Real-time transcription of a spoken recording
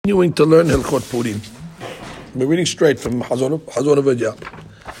Continuing to learn Hilchot Purim. We're reading straight from Hazon Ovadia.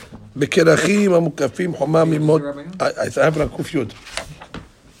 Bekerachim amukafim homa mimot. I have it on Kuf Yud.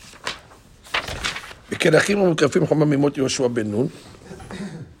 Bekerachim amukafim homa mimot Yoshua ben Nun.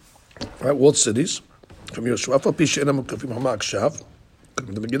 Right, walled cities from Yoshua. Afal pi she'en amukafim homa akshav. The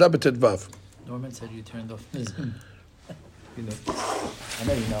Megillah betet vav. Norman said you turned off the Zoom. You know. I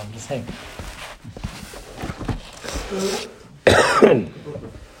know you know. I'm just saying.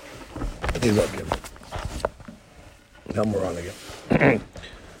 He's up again. Now we're on again.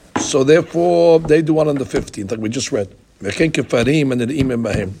 So therefore, they do one on the 15th, like we just read. V'chein kefarim and ne'im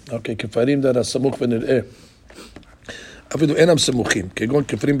b'hem. Okay, kefarim that are samuch v'nir'eh. Afidu enam samuchim. Kegon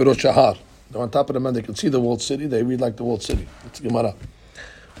kefarim b'rosh hahar. They're on top of the mountain. They can see the walled city. They read like the walled city. It's Gemara.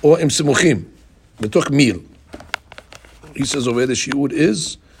 Or im samuchim. B'toch mil. He says over the shiur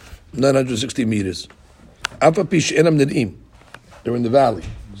is 960 meters. Afa pi she'enam ne'im. They're in the valley.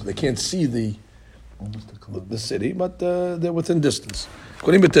 So they can't see the city, but they're within distance.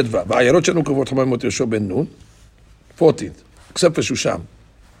 14th, except for Shusham.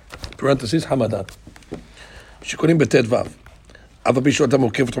 Parentheses, Hamadan. It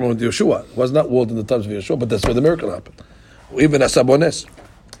was not walled in the times of Yeshua, but that's where the miracle happened. Even Asabones.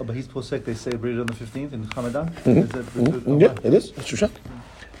 Oh, but he's posek, they say read it on the 15th in Hamadan? Yeah, it is. It's Shusham.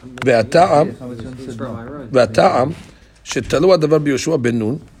 והטעם שתלו הדבר ביהושע בן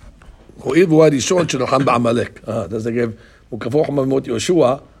נון, הואיל והוא הראשון שנלחם בעמלק. That's they gave, וכפו חמה במות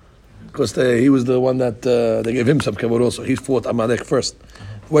יהושע, because he was the one that, they gave him some kavod also. He fought Amalek first.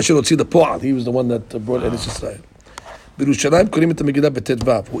 הוא אשר הוציא לפועל, he was the one that brought ארץ ישראל. בירושלים קוראים את המגילה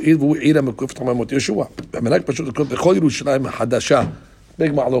בט"ו, הואיל והוא עיר המקופת חמה במות יהושע. והמנהג פשוט לקרוא בכל ירושלים החדשה.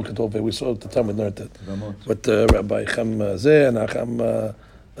 Big מחלוקת over, we saw it at the time we learned it. With Rabbi Chaim Zeh and Chaim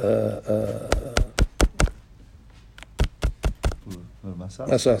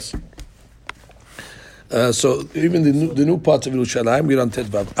Masas. So even the new parts of Yerushalayim, we're on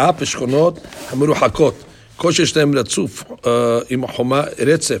Tetvav. Ap Shchonot Hameruhakot. Kol sheyesh lehem ratzuf im homa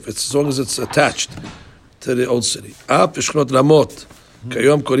retzef, as long as it's attached to the old city. Ap Shchonot Ramot.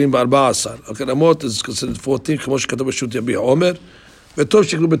 Kayom korim ב-14. Okay, Ramot is considered 14, כמו שכתוב בשו"ת יביע עומר. וטוב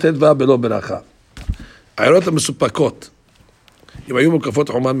שיקראו בט"ו בלא ברכה. העיירות המסופקות. אם היו מוקפות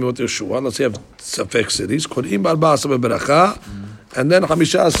חומה ממות יהושע, let's say have ספק cities, קוראים ב-14 בברכה, and then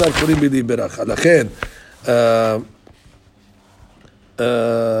 15 קוראים בלי ברכה.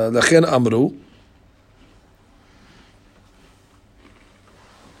 לכן אמרו,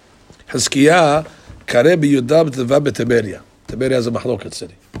 חזקיה קרא ביהודה בט"ו בטבריה. טבריה זה מחלוקת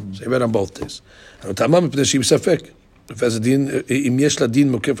city. So he read on both days. אבל טעמה מפני שהיא ספק. אם יש לה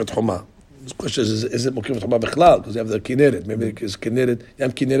דין מוקפת חומה. The question is it מוקפת חומה בכלל? Because you have the כנרת. Maybe it's כנרת, you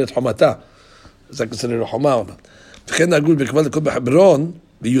have כנרת חומתה. Is that considered a חומה or not? וכן נהגו בקבל לכל בחברון,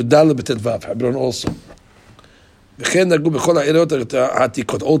 בי"ד בט"ו, חברון also. וכן נהגו בכל העיריות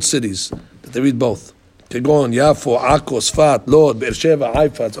העתיקות, old cities, that they read both. כגון יפו, עכו, צפת, לוד, באר שבע,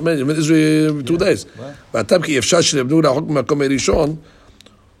 חיפה. It's amazing. It's 2 days. והטעם כי אפשר שלבנו רחוק מהמקום הראשון,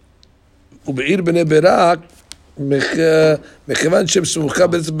 ובעיר בני ברק, מכיוון שהם סמוכה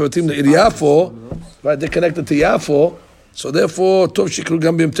בעצם בבתים לעיר יפו, they connected to יפו, so therefore טוב שיקראו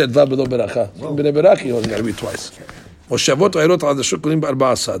גם ביום ט"ו בלא ברכה. בני ברק היא only gotta be twice. מושבות ועיירות עדשות קוראים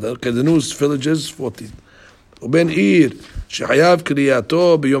ב-14, כדנוס, villages, 14. ובין עיר שחייב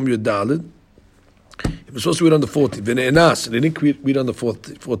קריאתו ביום י"ד, he was supposed to read on the 14th, ונאנס, and he didn't read on the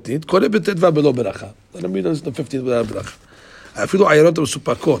 14th, קורא בט"ו בלא ברכה. let him read on the 15th בלא ברכה. אפילו העיירות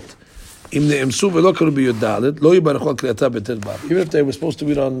המסופקות, אם נאמסו ולא קראו בי"ד, לא יברכו על קריאתה בט"ו. Even if they were supposed to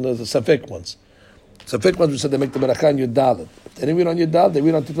read on the ספק ones. ספק ones, we said they make the ברכה on י"ד. They didn't read on י"ד, they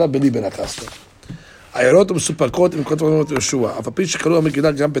read on ט"ו בלי ברכה. העיירות המסופקות עם כותב אמות יהושע. אף על פי שקראו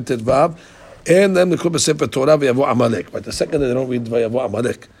המגילה גם בט"ו, אין להם לקרוא בספר תורה ויבוא עמלק. But the second they don't read ויבוא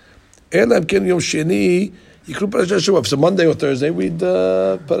עמלק. אין להם כן יום שני, יקראו פרשת השבוע. So Monday or Thursday, read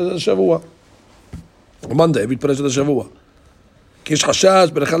פרשת השבוע. Monday, read פרשת השבוע. כי יש חשש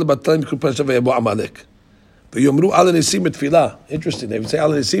ברכה לבטלים יקראו פרשת ויבוא עמלק. ויאמרו על הניסים בתפילה. Interesting, they would say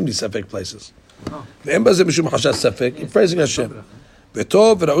על הניסים these ספק places. ואין בזה משום חשש ספק, praising השם.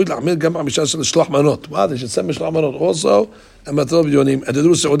 וטוב וראוי להחמיר גם 15 לשלוח מנות. Wow, they should send משלוח מנות. Also, המטרות בדיונים,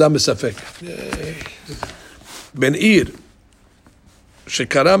 הדדרו סעודה מספק. בן עיר,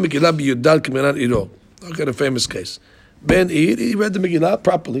 שקרא מגילה בי"ד כמנהל עירו. Okay, a famous case. בן עיר, he read the מגילה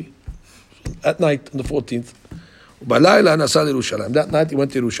properly, at night, on the 14th. ובלילה נסע לירושלים. That night he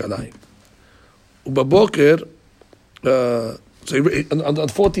went to ירושלים. ובבוקר, so on the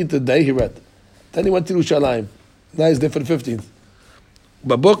 14th day he read. Then he went to ירושלים. Now he's there for the 15th.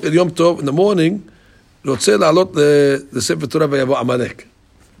 בבוקר, יום טוב, in the morning, רוצה לעלות לספר תורה ויבוא עמלק.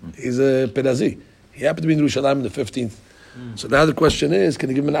 He's a Perazi. He happened to be in Yerushalayim on the 15th. So now the question is, can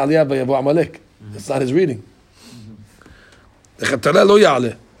he give him an aliyah v'yavo Amalek? That's not his reading. לכתלה לא יעלה,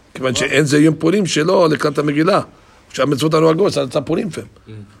 כיוון שאין זה יום פורים שלו לקראת המגילה. שהמצוות הנוהגות, זה נצא פורים פם.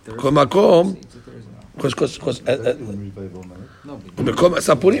 כל מקום, במקום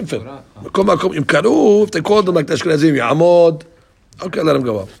עשה פורים פם. בכל מקום, אם קראו, they called them like the אשכנזים, יעמוד, אוקיי, let him go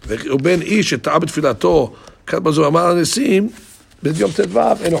up. ובין איש שטעה בתפילתו, כאן בזו אמר הנשיאים, ביום ט"ו,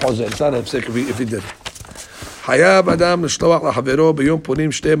 אינו חוזר, זה נפסק if he did. חייב אדם לשלוח לחברו ביום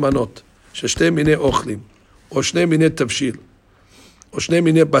פורים שתי מנות, של שתי מיני אוכלים, או שני מיני תבשיל, או שני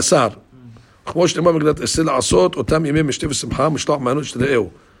מיני בשר. כמו שנאמר במגילת אסתר לעשות אותם ימי משתה ושמחה, משלוח מנות שתראהו.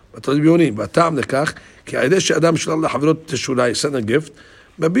 בתלמיונים, והטעם לכך, כי על ידי שאדם שלח לחברו תשאולי, send a gift,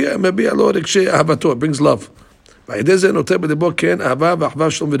 מביע לו רגשי אהבתו, brings love. ועל ידי זה נותר בלבו כן אהבה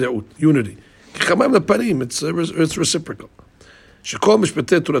ואחווה שלום ורעות, unity. כי חמיים לפנים, it's reciprocal. שכל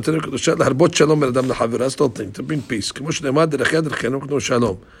משפטי תורתנו הקדושה להרבות שלום אל אדם לחברה, that's the thing, to bring peace. כמו שנאמר דרכיה דרכנו כתוב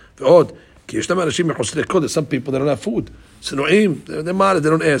שלום. ועוד, כי ישנם אנשים מחוסרי קודש, some people that don't have food, שנועים, they matter, they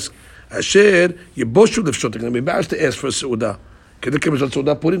don't ask. אשר יבושו לפשוט, הם מבעש to ask for a סעודה. כדי כמשל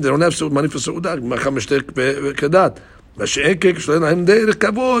סעודה פורים, they don't have money for סעודה, מאכל משתה כדת. מה שאין כך, שלהם להם דרך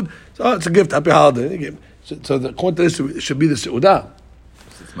כבוד, so it's a gift, happy holiday. So the content should be the סעודה.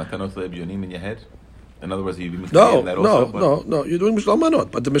 It's מתנות לאביונים in your head? In other words, you be that also? No, you're doing Mishloach Manot,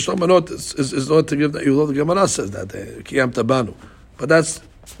 but the Mishloach Manot is not to give that, you know, the Gemara says that, Kiyam Tabanu. But that's,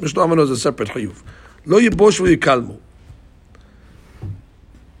 Mishloach Manot is a separate chiyuv. לא יבושו ויקלמו.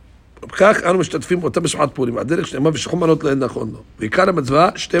 בכך אנו משתתפים אותה בשמחת פורים, הדרך שנאמר ושלחו מנות לאין נכון לו. ועיקר המצווה,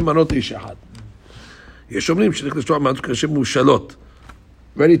 שתי מנות לאיש אחד. יש אומרים שצריך לשלוח מנות כאשר מאושלות.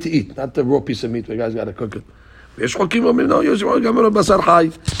 Ready to eat, not the raw piece of meat, the guy's got to cook it. ויש חוקים אומרים, לא, יש גם מנות בשר חי.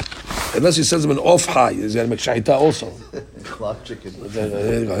 Unless he says them an off high, he's got to make shahita also. Clock chicken.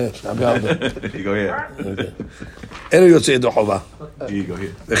 You go here. אינו יוצא ידי חובה. You go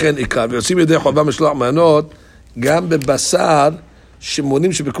here. וכן עיקר, ויוצאים ידי חובה משלוח מנות, גם בבשר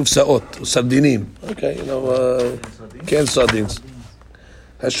שמונים שבקופסאות, או סרדינים. אוקיי, כן סרדינס.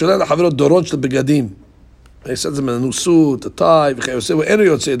 השולל לחברו דורון של בגדים. he says them an נוסות, a tie, וכן יוצא, ואינו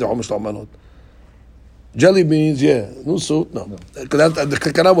יוצא ידי חובה משלוח מנות. Jelly beans, yeah. No soup, no. Because the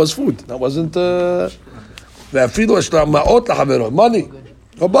kakana was food. That wasn't... ואפילו יש לה מעות לחברו. Money.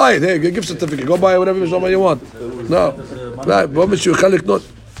 Go buy it. Hey, give certificate. Go buy whatever you want. No. בוא מישהו יוכל לקנות.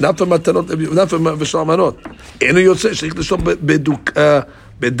 not for מתנות, not for ושלום מנות. אינו יוצא שצריך לשלום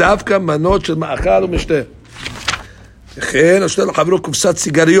בדווקא מנות של מאכל ומשתה. וכן, השתל לחברו קופסת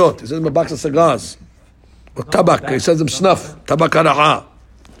סיגריות. he says them a box of cigars. או טבק. he says them snuff. טבק הרחה.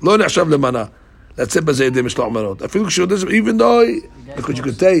 לא נחשב למנה. That's it, בזה ידי משלוח מנות. אפילו כשהוא יודע, even though, because you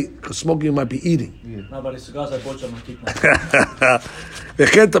could take, because smoking you might be eating. No, but the cigars I bought some keep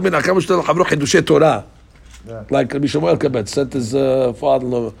וכן תמיד, כמה שאתה לחברו חידושי תורה. Like רבי שמואל קבץ, sent his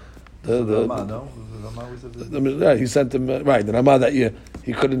father, Rama, no? Rama was it? yeah, he sent him, right, the Rama that year,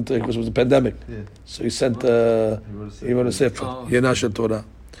 he couldn't, because it was a pandemic. Yeah. So he sent, he wrote a sefer, ינה של תורה.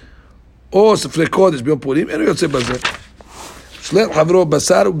 או ספרי קודש ביום פורים, אינו יוצא בזה. שלח חברו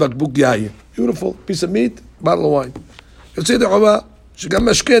בשר ובקבוק יין. Beautiful, piece of meat, bottle of wine. יוצא ידי חובה, שגם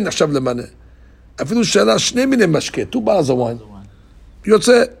משקה נחשב למנה. אפילו שאלה שני מיני משקה, 2 bottles of wine.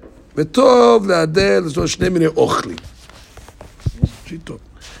 יוצא, וטוב להדל, זאת אומרת שני מיני אוכלים. שיטות.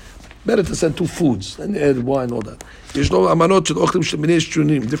 Better to send 2 foods, and add wine, all that. יש לו אמנות של אוכלים של מיני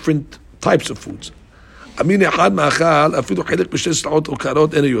שונים, different types of foods. המין אחד מאכל, אפילו חלק בשתי סלעות או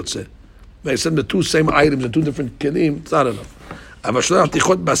קרות, אינו יוצא. They send the 2 same items and 2 different כלים, it's not enough. אבל שלח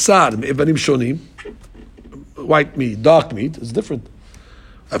תיכות בשר מאבנים שונים, white meat, dark meat, it's different.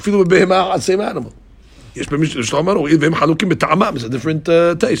 אפילו בבהמה, same animal. יש במישהו שלא אמרנו, והם חלוקים בטעמם, it's a different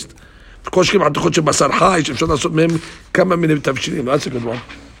taste. וכל שכים על תיכות של בשר חי, שאפשר לעשות מהם כמה מיני תבשילים, that's a good one.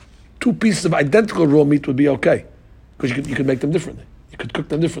 2 pieces of identical raw meat would be okay, because you could make them differently. You could cook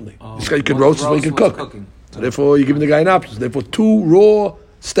them differently. You could roast, but you could cook. So therefore, you're giving the guy an option. Therefore, 2 raw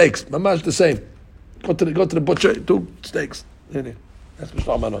steaks, mamash the same. Go to the butcher, 2 steaks. That's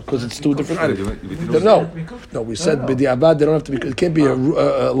Mishloach Manot, because it's 2 different items. No, we said b'di'avad, they don't have to be, it can't be a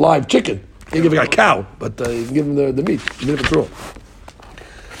live chicken. You can give a cow, but you can give them the meat, even if it's raw.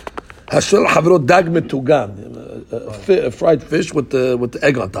 Hashel havro dag metugan, a fried fish with the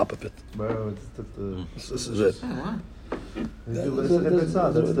egg on top of it. Bro, This is it.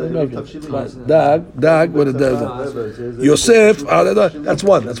 Dag, what it does. Yosef, that's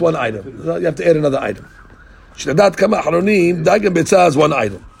one item. You have to add another item. Shnadat kama achronim, dag and betzah is one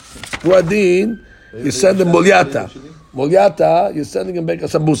item. Ruadin, you send them mulyata. Mulyata, you're sending them back a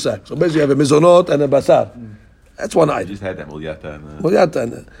sambusak. So basically you have a mizonot and a basar. That's one You item. just had that mulyata and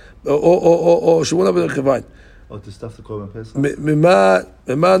Mulyata, or Shemona v'Kavayim. Oh, to stuff the Korban Pesach?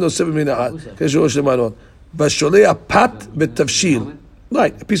 ממה נוסף מן אחד, כשלוש למנות. בשולח פת בתבשיל.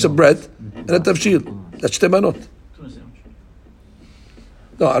 Right, a piece of bread and a tavshil. That's שתי מנות. Tuna sandwich.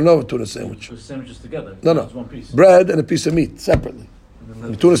 No, I don't know a tuna sandwich. So sandwiches together. No. It's one piece. Bread and a piece of meat, separately.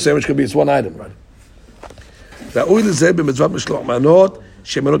 The tuna sandwich could be, it's one item, right? ראוי לזה במצוות משלוח מנות,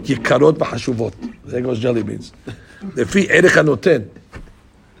 שמנות יקרות וחשובות. There goes jelly beans. לפי ערך הנותן.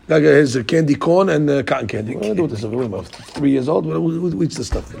 Like his candy corn and cotton candy. What do I do with this? I'm 3 years old. Who eats this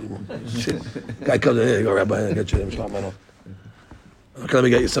stuff anymore? Shit. Guy comes in, here you go, Rabbi, I got you Mishloach Manot. Okay, let me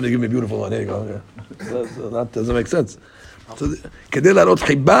get you something, give me a beautiful one. Here you go. Okay. That doesn't make sense. So, כדי להראות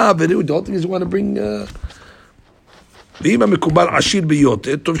חיבה, the whole thing is you want to bring... ואם המקובל עשיר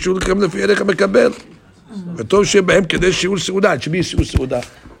ביותר, טוב שהוא לקבל לפי ערך המקבל. וטוב שבהם כדי שיעור סעודה. It should be שיעור סעודה.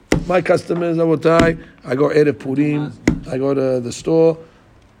 My custom is, I go Erev Purim, I go to the store,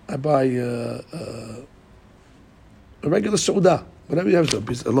 I buy a regular Sauda, whatever you have,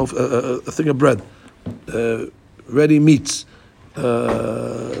 a loaf, a thing of bread, ready meats,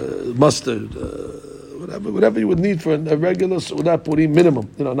 mustard, whatever you would need for a regular Sauda Purim minimum,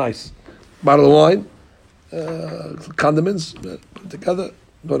 nice. Bottle of wine, condiments, put it together,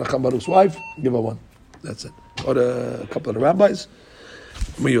 go to Chacham Baruch's wife, give her one. That's it. Or a couple of the rabbis.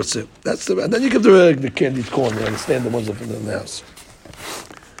 That's and then you give the candied corn, you understand, the ones that are in the house.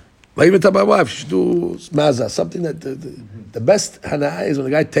 I even tell my wife, she should do maza, something that the best hana'ah is when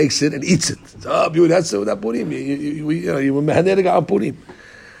the guy takes it and eats it. Oh, beauty, that's that purim. You mehaneh on purim.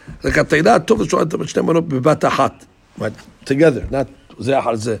 Like a taidah, tov l'shoat b'shnei manot b'bat achat, right? Together, not zeh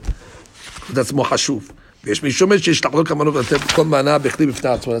achar zeh. That's more hashuv. ויש משום שישלחו כמנות לתת כל מנה בכלי בפני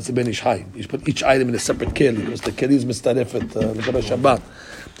עצמו, that's the Ben Ish Hai. You put each item in a separate keli, because the keli is מצטרפת לגבי שבת.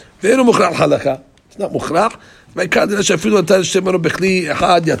 ואינו מוכרח חלקה, it's not מוכרח, בעיקר דינה שאפילו נתן שתי מנות בכלי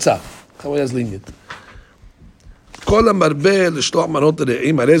אחד יצא. how is lenient. כל המרבה לשלוח מנות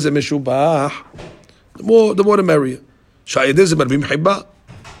לרעים, הרי זה משובח, the more the merrier. שהידי זה מרבים חיבה.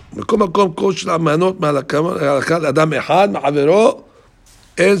 מכל מקום כל של המנות מהלכה לאדם אחד, מחברו,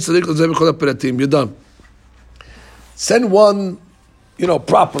 אין צריך לזה בכל הפרטים, you're done. Send one,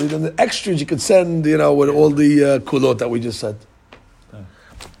 properly. Then the extras you can send, with all the kulot that we just said.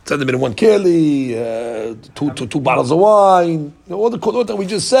 Send them in one keli, two bottles of wine. All the kulot that we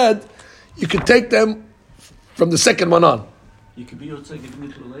just said, you can take them from the second one on. You could be outside giving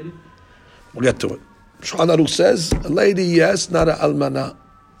it to a lady? We'll get to it. Shulchan Aruch says, a lady, yes, not an almana.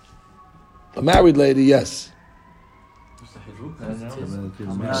 A married lady, yes.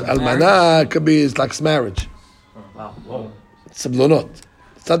 Almana could be like marriage. Siblonot.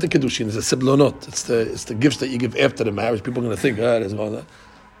 It's not the kiddushin. It's a siblonot. It's the gifts that you give after the marriage. People are going to think, there's one that.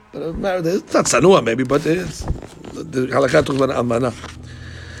 But married, it's not sanua maybe, but it's the halakha talks about almana.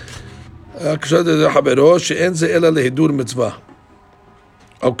 כשאתה יודע חברו שאין זה אלא להידור מצווה.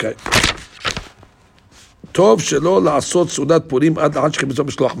 אוקיי. טוב שלא לעשות סעודת פורים עד שכמצווה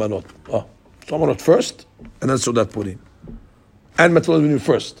משלוח מנות. משלוח מנות first, and then סעודת פורים. And Matzalah B'nim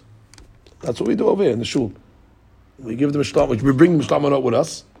first. That's what we do over here in the shul. We give them a which we bring Mishloach Manot with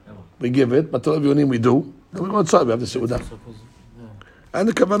us. We give it. Matzalah B'nim we do. Then we go outside. We have the Seudah. And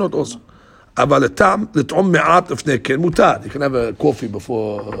the Kavanot also. אבל לטעום מעט לפני כן מותר. You can have a coffee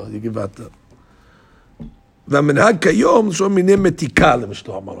before you give out. והמנהג כיום שהוא מיני מתיקה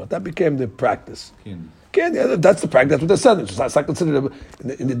למשלוח מנות. That became the practice. That's the practice. That's what they're selling. It's not considered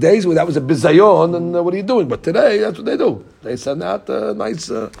in the days where that was a bizayon, and what are you doing? But today, that's what they do. They send out nice.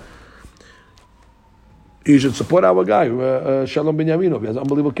 You should support our guy, Shalom Binyaminov. He has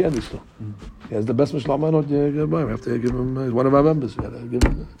unbelievable candy store. He has the best Mishloach Manot. We have to give him. He's one of our members. We have to give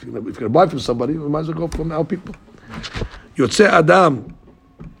him, if you're going to buy from somebody, we might as well go from our people. יוצא אדם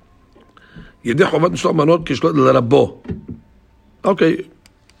ידי חובת משלוח מנות כשלו לרבו. Okay,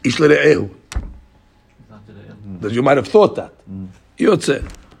 איש לרעהו. That you might have thought that. יוצא.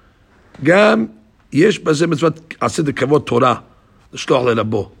 גם יש בזה מצוות עשית כבוד תורה לשלוח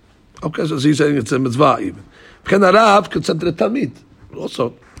לרבו. Okay, so he's saying it's a mitzvah even. וכן הרב כצנתר לתלמיד.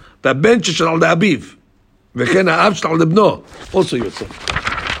 Also. והבן ששלח לאביו. וכן האב שלח לבנו. Also יוצא.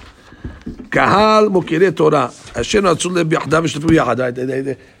 קהל מוקירי תורה. אשר נעצו ביחדיו ושלפו יחד.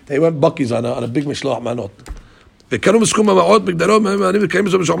 They went buckies on a big משלוח מנות. וקנו מסכום המעות בגדרו, אני מקיים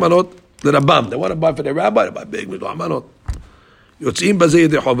בזה משלוח מנות לרבם. They want to buy for their rabbi, they buy big משלוח מנות. יוצאים בזה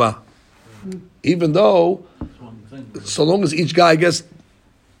ידי חובה. Even though, so long as each guy gets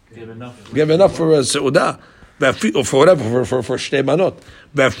give enough for a סעודה, or for whatever, for שתי מנות.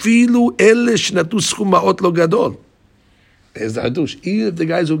 ואפילו אלה שנתנו סכום מעות לא גדול. Here's the hadush. Even if the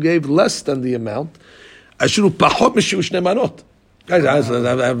guys who gave less than the amount, השאיר הוא פחות משהוא שני מנות. Guys, I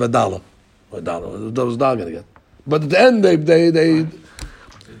have a dollar. That was not going to get. But at the end, they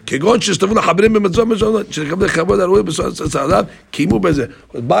כגון שסתובו לחברים במצוא משנות, שתקבל לכבוד הראוי בסוד צעדיו, קיימו בזה.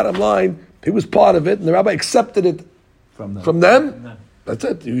 But bottom line, he was part of it, and the rabbi accepted it from them. That's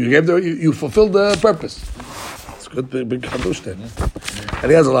it. You fulfilled the purpose. It's good, big chadush there. And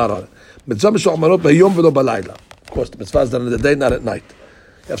he has a lot on it. Mitzvah mishloach manot b'yom v'lo b'layla. Of course, the mitzvah is done in the day, not at night.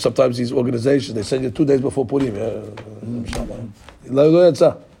 You have sometimes these organizations, they send you 2 days before Purim. לא יצא.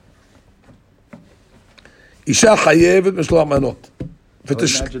 אישה חייבת משלוח מנות. I would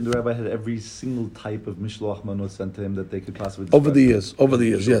imagine the rabbi had every single type of mishloach manot sent to him that they could possibly... Over the years,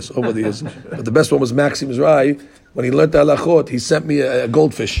 yes, over the years. But the best one was Maxim Mizrahi. When he learned the halachot, he sent me a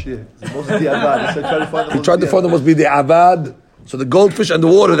goldfish. Yeah, most of the avad. He tried to find the most be the avad. So the goldfish and the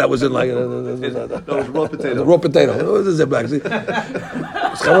water that was in like... raw potato. The raw potato. What is it back?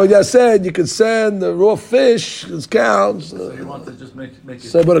 Chamodia said you could send the raw fish, it counts. So you want to just make it...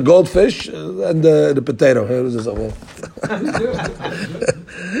 So about a goldfish and the potato.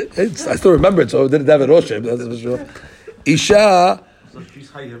 I still remember it, so I didn't have it raw shape, that's for sure. Isha...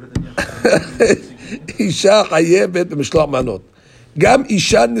 אישה חייבת במשלוח מנות. גם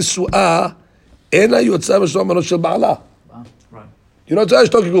אישה נשואה אינה יוצאה במשלוח מנות של בעלה. You know, it's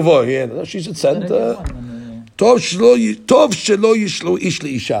talking guvor here. She should send. טוב שלא ישלו איש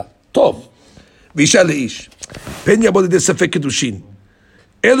לאישה. טוב. ואישה לאיש. פן יבוא לידי ספק קידושין.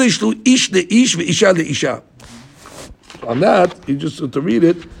 אלו ישלו איש לאיש ואישה לאישה. On that, you just have to read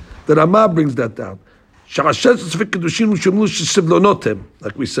it, the Rama brings that down. שחשש ספק קידושין הוא שמלו שסבלונות הם,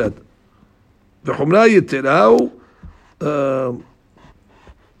 like we said. וחומרה יתרה הוא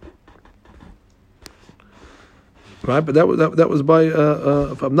right, but that was by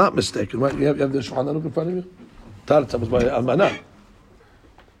if I'm not mistaken, right? You have the Shulchan Aruch in front of you. Taritza was by Almanah,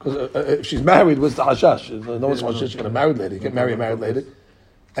 because if she's married, what's the hashash? No one's hashash. She's got a married lady. You can marry a married lady,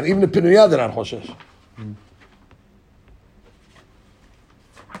 and even the pinuyah they're not hashash.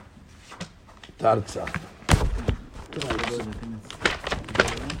 Taritza.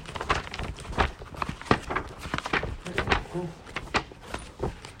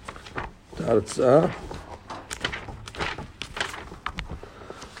 Taritza.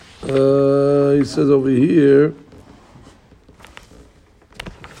 He says over here,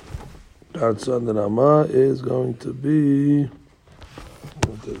 Taritza and the Rama is going to be.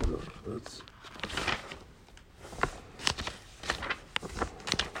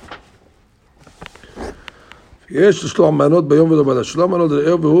 יש לשלוח מנות ביום ולא בלילה. שלוח מנות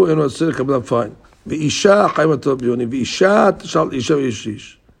לרעהו והוא אינו אסיר לקבלם פיין. ואישה חיים הטוב ביוני, ואישה תשאל אישה ואיש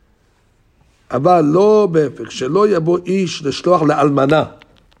איש. אבל לא בהפך, שלא יבוא איש לשלוח לאלמנה.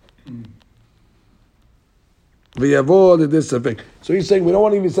 ויבוא לידי ספק. So he's saying we don't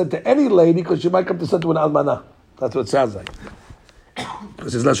want to even send to any lady because she might come to send to an almana. That's what it sounds like.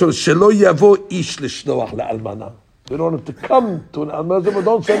 Because it's לשון, שלא יבוא איש לשלוח לאלמנה. We don't want him to come to an almana, so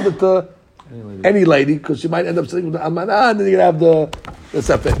don't send it to any lady, because she might end up sitting with the almanah, and then you're going to have the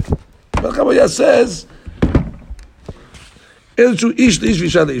sefek. But Chamoya says,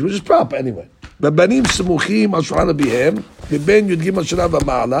 which is proper anyway. בבנים סמוכים על שולחן אביהם, מבין י"ג שנה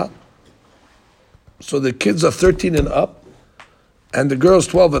ומעלה, so the kids are 13 and up, and the girls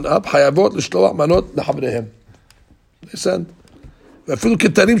 12 and up, חייבות לשלוח מנות לחבריהם. They send. ואפילו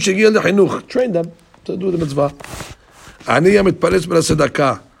קטנים שהגיע לחינוך, train them to do the mitzvah. עני המתפרץ בין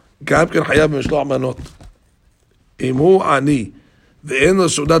הצדקה, גם כן חייב במשלוח מנות. אם הוא עני ואין לו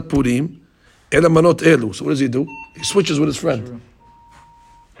סעודת פורים, אלא מנות אלו. So what does he do? He switches with his friend.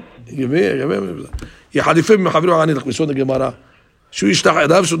 יחליפים מחברו העני, like we saw in the Gemara. שהוא ישלח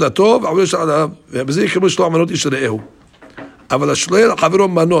ידיו סעודתו, ועבור ישלח ידיו, ובזה יקבל לשלוח מנות איש רעהו. אבל השואל חברו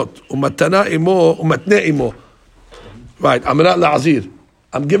מנות, ומתנה עמו, ומתנה עמו. Right, על מנת להחזיר.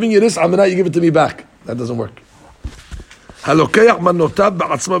 I'm giving you this, על מנת you give it to me back. That doesn't work. הלוקח מנותיו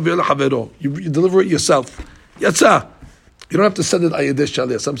בעצמו ויהיה לחברו. You deliver it yourself. יצא. You don't have to send it על ידי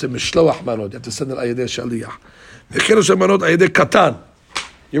שליח. Some say משלוח מנות. You have to send it על ידי שליח. וכן עושה מנות על ידי קטן.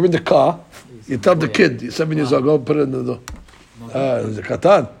 You're in the car. You tell the kid, you're 7 years old, go put it in the door. זה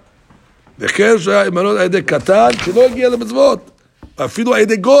קטן. וכן עושה מנות על ידי קטן, שלא הגיע למצוות. אפילו על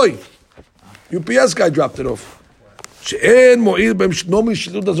ידי גוי. UPS guy dropped it off. שאין מועיל בהם, normally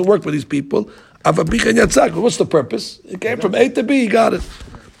shidduch doesn't work for these people. What's the purpose? It came from A to B, you got it.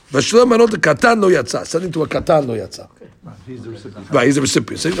 ושלוח מנות לקטן לא יצא. Sending to a קטן לא יצא. He's the recipient. Right, he's the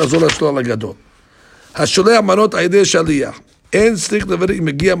recipient. אז הוא לשלוח לגדול. השולח מנות על ידי שליח. אין צריך לברר אם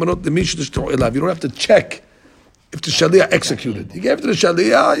מגיע מנות למי שתשלח אליו. You don't have to check if the שליח executed. He gave it to the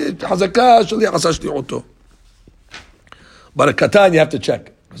שליח, חזקה, השליח עשה שליחותו. But a קטן you have to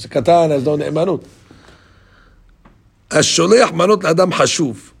check. Because a קטן has no נאמנות. השולח מנות לאדם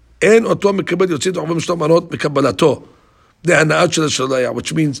חשוב. אין אותו מקבל יוציא תוך במשלוח מנות מקבלתו. זה הנאה של השולח,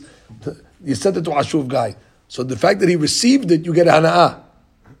 which means you sent it to a חשוב guy. So the fact that he received it, you get a hana'ah.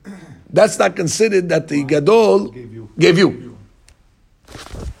 That's not considered that the gadol gave you.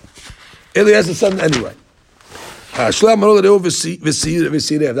 Eliezer sent it anyway. That's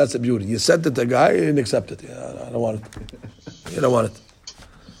the beauty. You sent it to a guy, he didn't accept it. Yeah, I don't want it. You don't want it.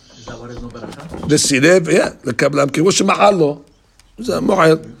 Is that what is no beracha? The sirev, yeah, the kablam kirush mahalo.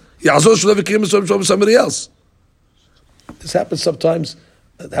 Yazor shlev kirim with somebody else. This happens sometimes.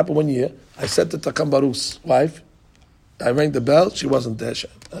 It happened one year. I sent it to Kambaru's wife. I rang the bell. She wasn't there.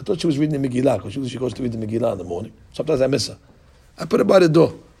 I thought she was reading the Megillah because usually she goes to read the Megillah in the morning. Sometimes I miss her. I put her by the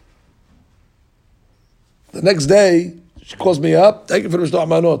door. The next day, she calls me up. Thank you for the Mishloach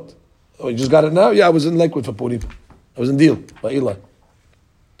Manot. Oh, you just got it now? Yeah, I was in Lakewood for Purim. I was in Deal by Eli.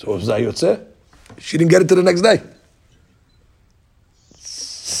 So was that Yotzeh? She didn't get it till the next day.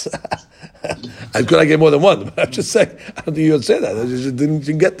 I could I get more than one, but I'm just saying, I don't think you would say that. I just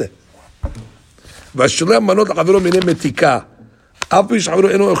didn't get there. והשולח מנות לחברו מיני מתיקה. אף פי שחברו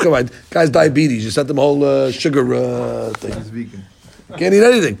אינו אוכל wine. Guy's diabetes. You sent him a whole sugar thing. He's vegan. Can't eat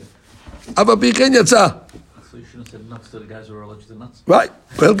anything. אף פי כן יצא. So you shouldn't have said nuts to the guys who are allergic to nuts. Right.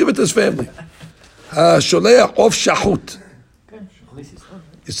 Well, he'll give it to his family. השולח עוף שחוט.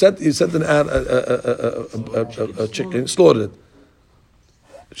 You sent a chicken, slaughtered it.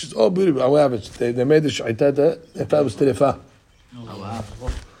 She said, oh, beautiful. I have it. They made the shaitat. They thought it was terefa. Oh, wow.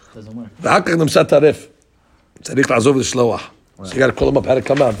 Doesn't work. ואחר כך נמצא טרף. צריך לעזוב לשלוח. So you got to call him up how to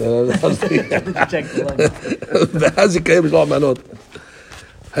come out. ואז יקיים לשלוח מנות.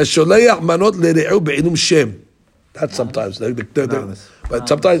 השולח מנות לרעהו בעינום שם. That's sometimes. But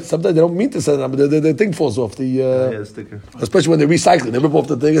sometimes they don't mean to send it, but the thing falls off. The sticker. Especially when they're recycling. They rip off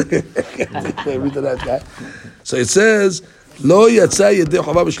the thing. They read to that guy. So it says, Lo yatsa yedei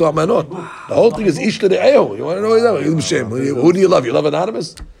chava b'shloach manot. The whole thing is ish l're'ehu. You want to know who do you love? You love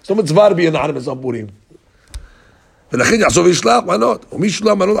anonymous? So mitzvah to be anonymous on Purim. ולכן יחשוב ישלח מנות. ומי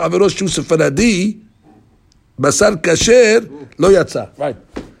שלח מנות עבירו שהוא ספרדי, בשר כשר, לא יצא. Right.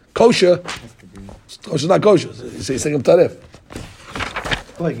 Kosher. Kosher's not kosher. He's saying taref.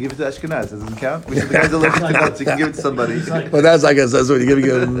 Oh, you can give it to Ashkenaz. It doesn't count. We said the guy's allergic to nuts. You can give it to somebody. Well, that's I guess that's what you're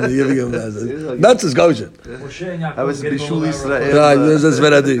giving him. Nuts is kosher. I was Bishul Israel. Right, this is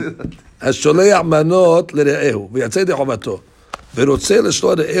ספרדי. השולח מנות לרעהו, ויצא ידי חובתו, ורוצה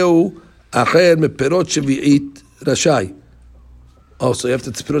לשלוח רעהו אחר מפירות שביעית רשאי. Oh, so you have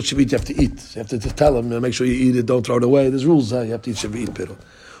to פירות שביעית, you have to eat. So you have to tell him, make sure you eat it, don't throw it away. There's rules, you have to eat שביעית פירות.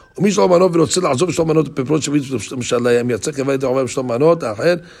 ומי שלוח מנות ורוצה לעזוב לשלוח מנות בפירות שביעית משלם, יצא כבד ידי חובתו לשלוח מנות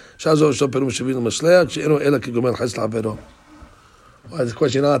האחר, שעזוב לשלוח פירות שביעית ומשלח, כשאינו אלא כגומר חסד לחברו. Well, the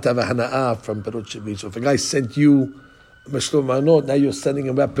question, you don't have to have a hana'ah from Perot Shevit. So if a guy sent you Meshlo Manot, now you're sending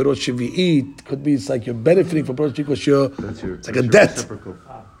him back Perot Shevit. Could be it's like you're benefiting from Perot Shevit because it's like a debt.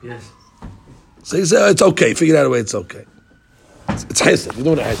 Yes. So you say, oh, it's okay. Figure out a way, it's okay. It's hesed. You're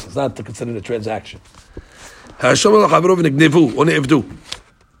doing a hesed. It's not considered a transaction.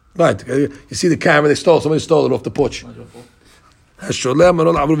 Right. You see the camera, somebody stole it off the porch. I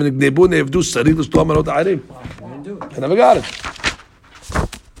never got it.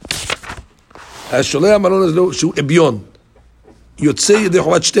 השולח מנות לו שהוא אביון. יוצא ידי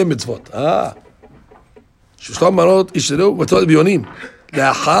חובת שתי מצוות. ששלוח מנות ישלו מצוות אביונים.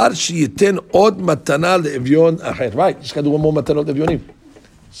 לאחר שייתן עוד מתנה לאביון אחר. Right, יש כדור more מתנות לאביונים.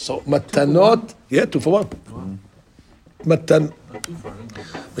 So, מתנות, yeah, 2 for 1.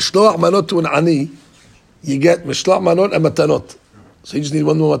 משלוח מנות to an עני, you get משלוח מנות and מתנות. So you just need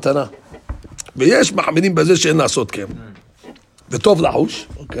one more מתנה. ויש מחמירים בזה שאין לעשות כן. וטוב לחוש,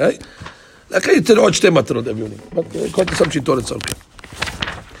 אוקיי? לכן יתן עוד 2 מתנות אביונים. כל תסם שיטור it's okay.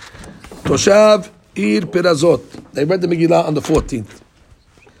 תושב עיר פרזות. They read the Megillah on the 14th.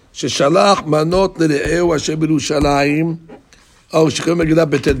 ששלח מנות לרעהו אשר בירושלים, או שקוראים מגילה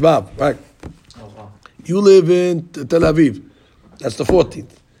בט"ו, right? You live in Tel Aviv. That's the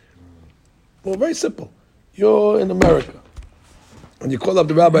 14th. Well, very simple. You're in America. When you call up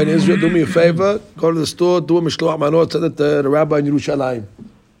the rabbi in Israel, do me a favor, go to the store, do a mishloach manot, send it to the rabbi in Yerushalayim.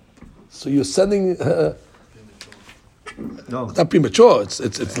 So you're sending... No. It's not premature,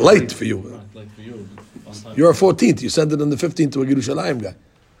 it's late for you. Like for you. You're a 14th, you send it on the 15th to a Yerushalayim guy.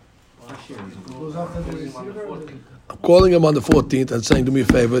 I'm calling him on the 14th and saying, do me a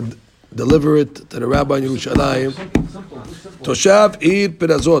favor, deliver it to the rabbi in Yerushalayim. תושב עיר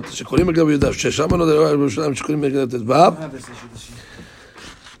פרזות, שקוראים מגלה ביהודה, ששמענו לרבי ירושלים שקוראים מגלה ט"ו,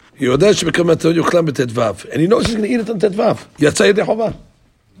 יודע שבקרב מתנות יאכלם בט"ו, and he knows he's going to eat it on ט"ו, יצא ידי חובה.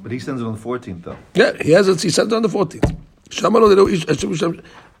 But he sends it on the 14th, though. Yeah, he sent it on the 14th.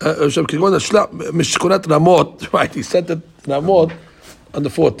 Right, he sent it Ramot on the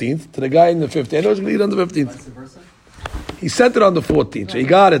 14th to the guy in the 15th. I know he's going to eat on the 15th. He sent it on the 14th, so he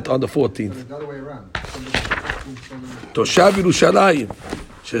got it on the 14th. The other way around. תושב ירושלים,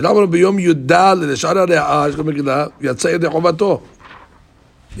 שלמנו ביום י"ד לשאר הרעה, יש גם מגילה, יצא ידי חובתו.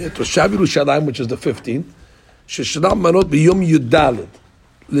 תושב ירושלים, which is the 15th, ששלח מנות ביום י"ד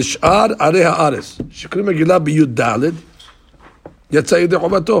לשאר ערי הארץ, שקוראים מגילה בי"ד, יצא ידי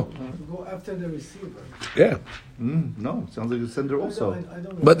חובתו. Go after the receiver. Yeah. No, sounds like a sender also. I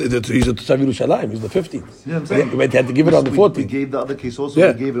don't know. But he's a Tzav Yerushalayim. He's the 15th. Yeah, I'm saying. He had to give it on the We 14th. gave the other case also.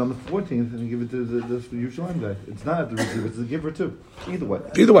 Yeah. We gave it on the 14th, and we give it to the Yerushalayim guy. It's not at the receiver; it's the giver too. Either way.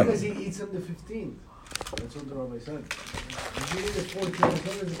 Either way. Because he eats on the 15th. That's what the rabbi said. If you eat the 14th,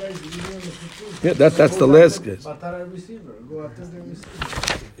 some of the guys eat on the 15th. Yeah, that's the last case. Batara receiver. Go after the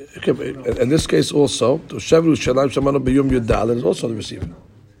receiver. Okay, but in this case also, Tzav Yerushalayim Shamanu B'Yom Yudal is also the receiver.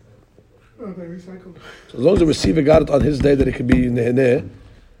 Oh, they recycled. So as long as the receiver got it on his day that it could be Neheneh,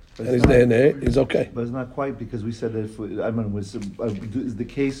 and he's Neheneh, he's okay. But it's not quite because we said that if, I mean, is the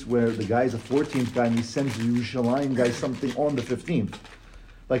case where the guy's a 14th guy and he sends the Yerushalayim guy something on the 15th.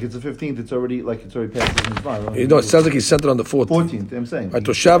 Like it's the 15th, it's already past his mitzvah. You know, it sounds like he sent it on the 14th. 14th, I'm saying.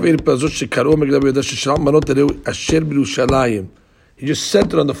 תושב עיר פזות שקראו מגדל ביהודה ששלח מנות אלו אשר בירושלים. He just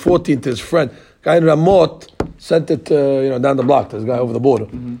sent it on the 14th to his friend. Guy in Ramot sent it, down the block to this guy over the border.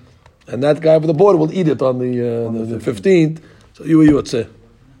 Mm-hmm. And that guy over the border will eat it on the 15th. So you would say.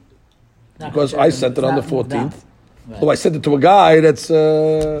 Because I sent it on the 14th. So I sent it to a guy that's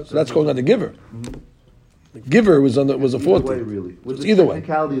going on the giver. Mm-hmm. The giver was on the 14th. Either way, really. With It's the either way.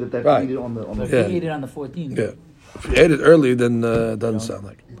 technicality that Right. eat it on the If you eat it on the 14th. Yeah. If you ate it early, then it doesn't sound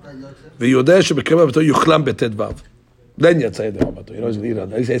like it. ויודע שבקרב בתו יוחלם בט"ו. Then יצא ידי חובתו. You know, he's going to eat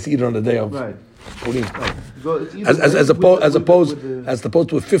it on. He says eat it on the day of right. Purim. So it's either As opposed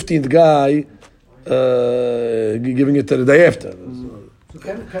to a 15th guy giving it to the day after.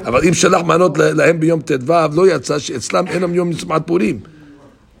 אבל אם שלח מנות להם ביום ט"ו, לא יצא שאצלם אינם יום שמחת פורים.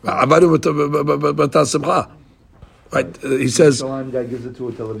 עבדו באותה שמחה. Right, he says. Shalom guy gives it to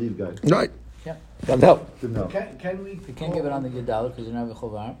a Tel Aviv guy. Right. Yeah. Can't help. Can we? You can't give it on the Yudal because you don't have a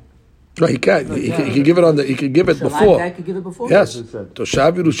chovar. No, he can't. He can give it on the. He can give it Shalayim before. guy could give it before? Yes.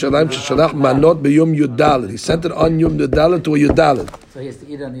 תושב ירושלים ששלח מנות ביום י"ד. He sent it on יום י"ד to a י"ד. So he has to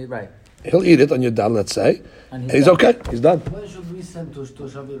eat it on the right. He'll eat it on yudal, let's say, and he's done. okay. He's done. When should we send to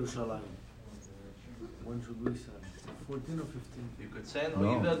Toshav Yerushalayim? When should we send? 14 or 15? You could send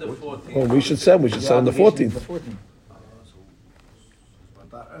either the 14th. Well, we should send. We should send on the 14th. The 14th.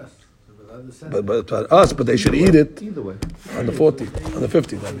 But us, but they should eat it Either way. on the 14th, on the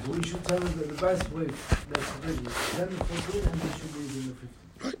 15th. I mean. We should tell them the best way. That's good. Send the 14 and they should eat in the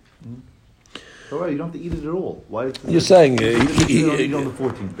 15. All right, you don't have to eat it at all. Why? You're saying eat on the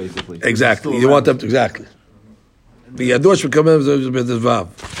 14th, basically. exactly. It's You still want them around. to exactly. The yadosh will come in with the vav.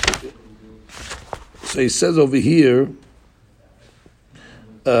 So he says over here.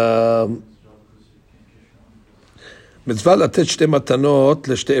 מצווה לתת שתי מתנות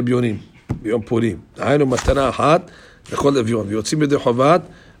לשתי אביונים ביום פורים. דהיינו מתנה אחת לכל אביון. ויוצאים ידי חובת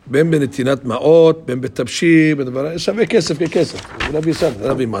בין בנתינת מעות, בין בתבשיל, בין דבר... שווה כסף ככסף. זה להביא סנט, זה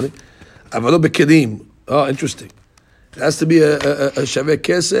להביא מאני. אבל לא בכלים. Interesting. It has to be a שווה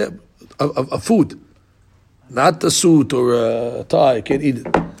כסף, a food. Not a suit or a tie, you can't eat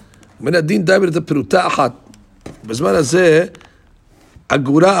it. מן הדין די בלתת פירוטה אחת. בזמן הזה,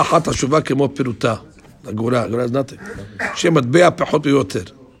 אגורה אחת חשובה כמו פירוטה. אגורה is nothing. שמטבע פחות ביותר.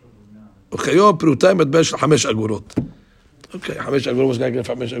 וכיום פירוטה היא מטבע של 5 אגורות. אוקיי, 5 אגורות, מה שנקרא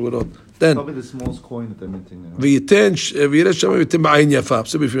 5 אגורות. תן. Probably the smallest coin that they're minting. וייתן, ויראה שם וייתן בעין יפה,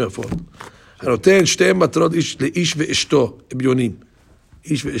 בסדר בפנים יפות. הנותן שתי מטרות לאיש ואשתו, אביונים.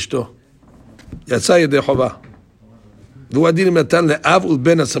 איש ואשתו. יצא ידי חובה. והוא הדין אם נתן לאב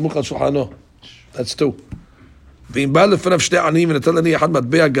ולבן הסמוך על שולחנו. That's two. ואם בא לפניו שתי עניים ונתן לעני אחד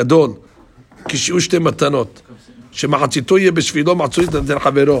מטבע גדול, כשיהיו שתי מתנות, שמחציתו יהיה בשבילו, מחצית נתן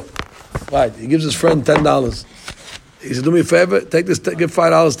חברו. Right, he gives his friend $10. He said, do me a favor, take this, give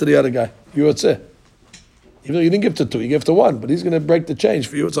 $5 to the other guy. You would say. Even though you didn't give to 2, you gave to 1, but he's going to break the change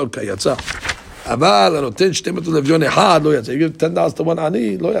for you, it's okay, יצא. אבל הנותן שתי מתנות לאביון אחד, לא יצא. You give $10 to one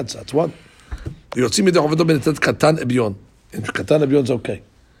עני, לא יצא, it's 1. ויוצאים ידי חובתו בנתת קטן אביון. אם קטן אביון זה אוקיי.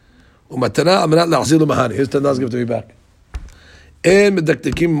 ומתנה על מנת להחזיר לו מהני. Here's $10, give it to me back. אין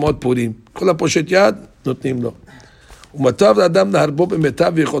מדקדקים מאוד פורים. כל הפושט יד, נותנים לו. ומטב לאדם להרבו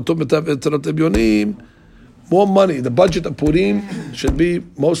במיטב ויכולתו במיטב יצרות אביונים. More money. The budget of Purim should be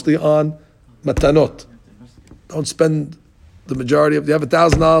mostly on matanot. Don't spend the majority of... You have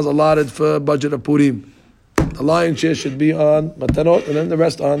 $1,000 allotted for budget of Purim. The lion's share should be on matanot, and then the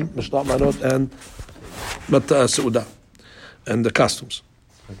rest on mishnat manot and seudah, and the costumes.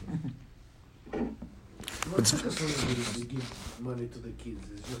 What's the they give money to the kids?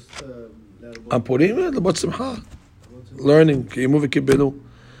 It's just On Purim, lebot simcha, learning. Ki yimu v'kibelu.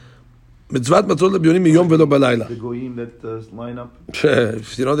 Mitzvat matzot lebionim miyom velo balayla. The goyim that line up.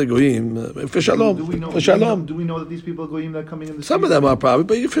 If you know the goyim, for shalom, for shalom. Do we know that these people are goyim that are coming in the Some of them are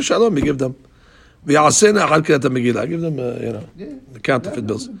probably, but for shalom, you give them. V'yasena har kriyat Megillah. Give them, the counterfeit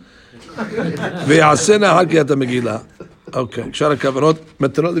bills. V'yasena har kriyat Megillah. Okay. Shara kavanot.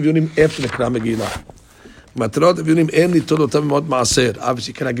 Matanot lebionim after the Kra Megillah. Matanot lebionim en litol otam mod maaser.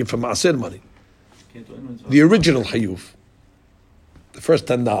 Obviously, you cannot give from maaser money. The original hayuf. The first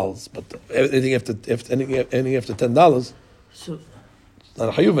 $10, but anything after $10, So, it's not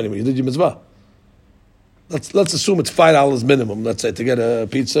a hayuf anymore. You did your mitzvah. Let's assume it's $5 minimum. Let's say to get a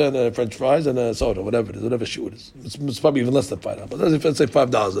pizza and a French fries and a soda, whatever it is, whatever shoe it is. It's probably even less than $5. But let's say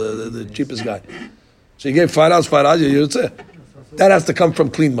 $5, the cheapest guy. So you gave $5, you say that has to come from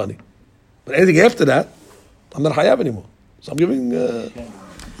clean money. But anything after that, I'm not hayav anymore. So I'm giving.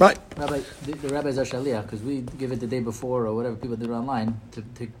 Right. Rabbi, the rabbis are shaliach because we give it the day before or whatever people do it online to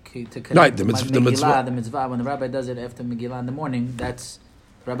connect Right, the Megillah, mitzvah. the mitzvah. When the rabbi does it after Megillah in the morning, that's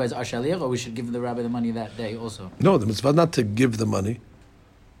rabbis are shaliach, or we should give the rabbi the money that day also. No, the mitzvah not to give the money.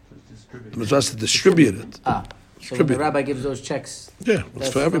 The mitzvah is to distribute it. So when the rabbi gives those checks, Yeah, it's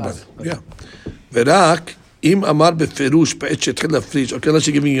for everybody. us. Okay. Yeah. ורק אם אמר בפירוש בעת שהתחיל להפריש, okay, let's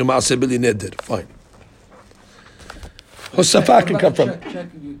say giving you מעשה בלי נדר, fine. Hosafah can come from.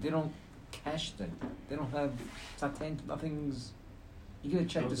 They don't cash them. They don't have. It's not nothing's. You give a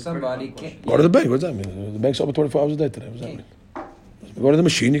check to somebody. Go to the bank. What does that mean? The bank's open 24 hours a day today. What does that mean? Go to the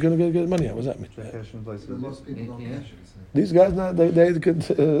machine. You're going to get money out. What does that mean? most people don't cash it. These guys, they could.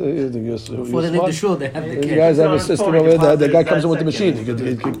 Before they leave the shul, they have the These cash. guys have a system over there. The guy comes in with the machine.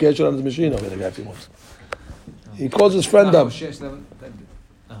 He could cash it on the machine over there, the guy, if he wants. He calls his friend up.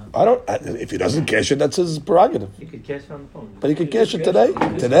 If he doesn't cash it, that's his prerogative. You could cash it on the phone. But he could cash it today.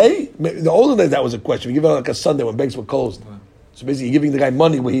 Today, the olden days, that was a question. You give it on like a Sunday when banks were closed. So basically, you're giving the guy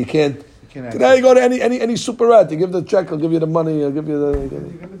money where he can't. Today, you go to any super rat. You give the check. He'll give you the money. He'll give you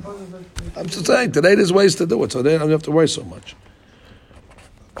the. I'm just saying. Today, there's ways to do it, so they don't have to worry so much.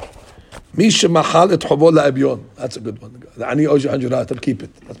 Misha mahal et chovo la'ebyon. That's a good one. The ani owes you 100 I'll keep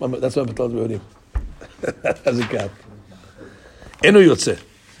it. That's my betal be'orim. As a cap. Enu yotze.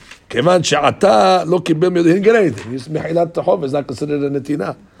 Kevan she'ata lo kibel he didn't get anything. He's mehilat tahov is not considered a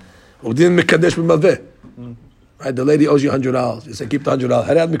netina. Udin mekadesh b'malveh. Right, the lady owes you $100. You say keep the $100.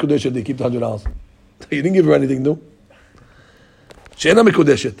 Harat mikudeshet, keep the $100. You didn't give her anything new. She'ena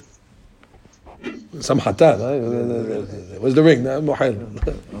mikudeshet. Some hatan. Where's the ring? Muhayl.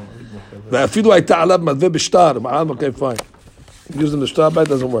 ואפילו הייתה עליו מלווה בשטר. Okay, fine. Use them the shtar, but it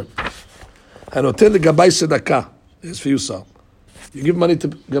doesn't work. הנותן לגבי צדקה. It's for you, Sal. You give money to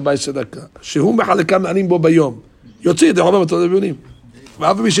גבי צדקה. שהוא מחלקה מעניים בו ביום. יוציא את החובה בתור דביונים.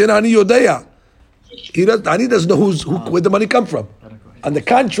 ואף מי שאין העני יודע. Ani doesn't know where the money come from. On the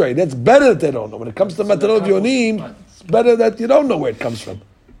contrary, that's better that they don't know. When it comes to matanot yonim, it's better that you don't know where it comes from.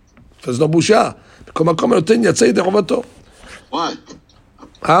 There's no busha. Why?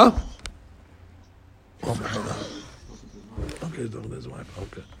 Huh? Okay, there's wife.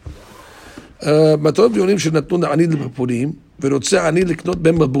 Okay. מתנות ויונים שנתנו לעני לבפונים, ורוצה עני לקנות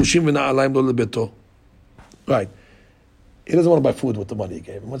בין מלבושים ונעליים לו לביתו. Right. He doesn't want to buy food with the money he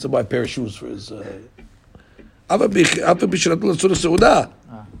gave. He wants to buy a pair of shoes for his... He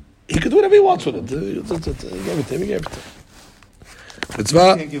could do whatever he wants with it. He gave it to him. He gave it to him. You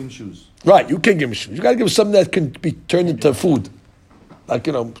can't give him shoes. Right, you can't give him shoes. You got to give him something that can be turned into food. Like,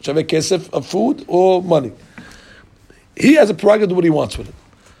 shaveh kesef of food or money. He has a prerogative to do what he wants with it.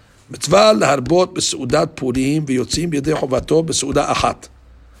 מצווה להרבות בסעודת פורים ויוצאים בידי חובתו בסעודה אחת.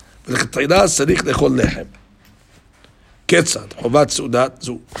 ולכתחילה צריך לאכול לחם. כיצד? חובת סעודת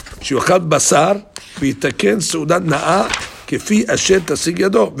זו. שיאכל בשר ויתקן סעודת נאה כפי אשר תשיג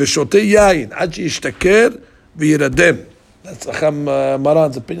ידו, ושותה יין עד שישתכר וירדם. That's Acham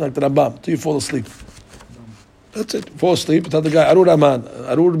Maran's opinion, like the Rambam, until you fall asleep. That's it. Fall asleep, tell the guy, Arur Aman,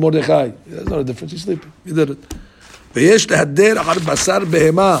 Arur Mordechai. There's no difference, he's sleeping. You did it. ויש להדר אחר בשר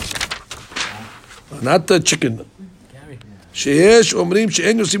בהמה. Not the chicken. שיש אומרים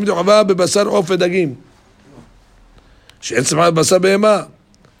שאין יוצאים ידי חובה בבשר עוף ודגים. שאין שמחה בבשר בהמה.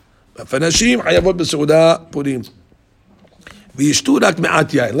 והנשים חייבות בסעודה פורים. וישתו רק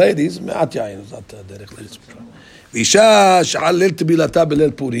מעט יין. Ladies, מעט יין. זאת הדרך ladies. ואישה שעל ליל טבילתה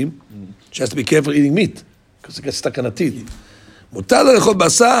בליל פורים, she has to be careful eating meat, because it gets stuck on her teeth. Mutar la lechol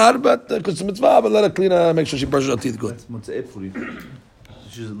basar, but because it's mitzvah, but let her clean her, make sure she brushes her teeth good. That's Motzei Purim.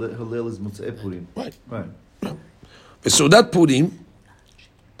 Hillel is Motzei Purim. Right. Right. בסעודת פורים,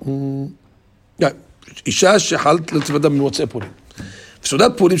 אישה שחלת לצוודה ממוצאי פורים.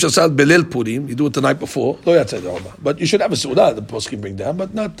 בסעודת פורים שעשה בליל פורים, you do it the night before, לא יצא ידי חובה. But you should have a סעודה, the poskim bring down,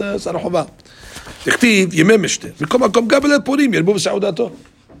 but not סעודה חובה. תכתיב ימי משתה. מכל מקום גם בליל פורים, ירבו בסעודתו.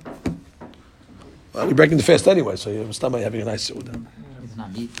 Well, we're breaking the fast anyway, so you're still having a nice סעודה. It's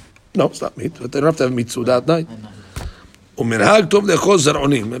not meat. No, it's not meat, but they don't have to have meat סעודה at night. ומנהג טוב לאכול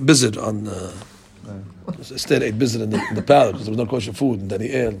זרעונים, ביזר on... Instead ate bizar in the palace because there was no kosher food, and then he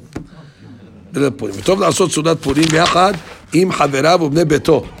ate. וטוב לעשות סעודת פורים יחד עם חבריו ובני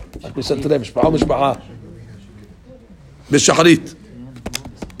ביתו. רק we said today, משפחה ומשפחה. בשחרית.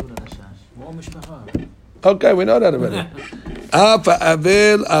 Okay, we know that already. אף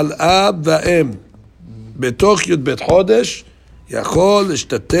האבל על אב ואם בתוך י"ב חודש יכול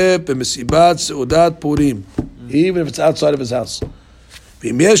להשתתף במסיבת סעודת פורים. Even if it's outside of his house.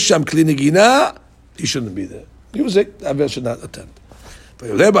 ואם יש שם כלי נגינה, he shouldn't be there. Music, Avel should not attend. But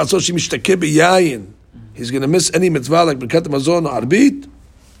if they're about so she mishtake b'yayin, he's going to miss any mitzvah like Birkat Hamazon or Arbit,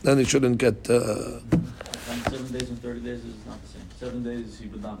 then he shouldn't get... 7 days and 30 days is not the same. 7 days he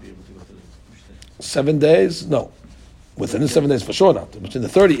would not be able to go to the mishteh. 7 days? No. Within the 7 days for sure not. Within the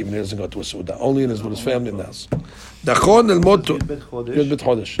 30 even he doesn't go to a Suda. Only with his family in the house. Dachon el-mod Yud Bet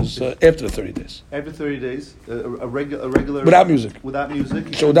Chodesh. It's after the 30 days. After 30 days, a regular... Without music. Without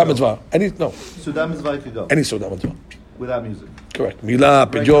music. Suda mitzvah. No. Suda mitzvah could go. Any Suda mitzvah. Without music. Correct. Milah,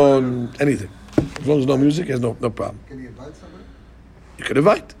 Pidyon, anything. As long as no music, there's no problem. Can you invite somebody? You can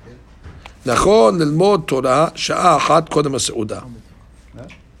invite. נכון ללמוד תורה שעה אחת קודם הסעודה.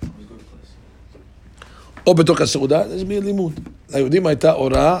 או בתוך הסעודה, זה מי לימוד. ליהודים הייתה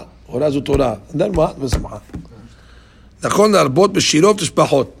אורה, אורה זו תורה. then what? ושמחה. נכון להרבות בשירות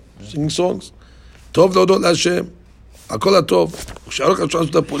תשפחות. sing songs. טוב להודות להשם. הכל הטוב. כשהלוך על שעה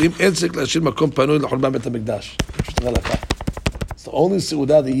סעודת פורים, אין צריך להשאיר מקום פנוי לחורבן בית המקדש. It's the only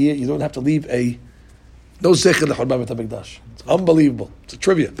סעודה of the year you don't have to leave no זכר לחורבן בית המקדש. It's unbelievable. It's a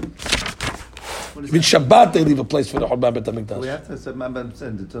trivia. Even Shabbat they leave a place for the Churban Beit HaMikdash. We have to. It's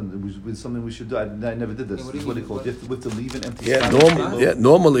something we should do. I never did this. What do you call it? You have to leave an empty spot.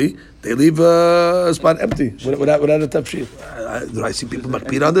 Normally they leave a spot empty without a tafshir. Do I see people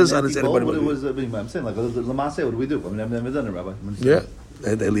makpid on this? I don't see anybody. I'm saying like Lamase. What do we do? I mean, I've never done it, Rabbi. Yeah,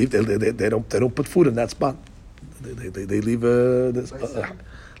 they leave. They don't put food in that spot. They leave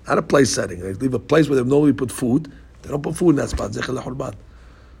not a place setting. They leave a place where they normally put food. They don't put food in that spot. Zechel leChurban.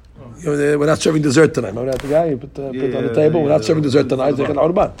 You know, we're not serving dessert tonight. Remember that the guy? You put on the table. We're not serving dessert tonight. Zechel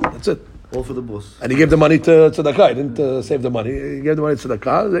leChurban. That's it. All for the boss. And he gave the money to tzedakah. He didn't save the money. He gave the money to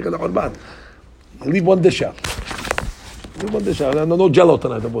tzedakah. Zechel leChurban. Leave one dish out. Leave one dish out. No jello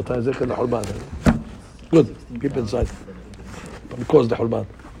tonight. Zechel leChurban. Good. Keep inside. Because the Churban.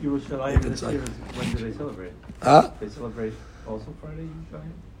 Yerushalayim this year, when do they celebrate? They celebrate also Friday,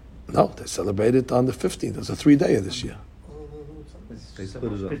 Yerushalayim? No, they celebrate it on the 15th. It's a 3-day this year. They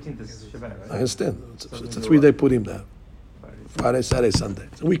celebrate 15th is Shabbat, right? I understand. It's a 3-day Purim there. Friday, Saturday, Sunday.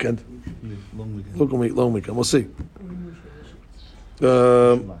 It's a weekend. Long weekend. We'll see.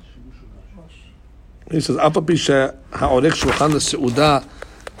 He says, אף על פי שהעורך שולחן לסעודה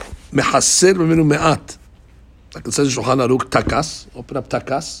מחסר ממנו מעט. Like it says in Shulchan Aruch, takas. Open up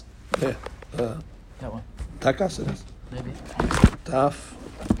takas. Yeah. That one. Takas it is. Maybe. Taf.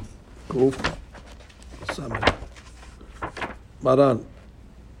 Kuf. Sameh. Maran.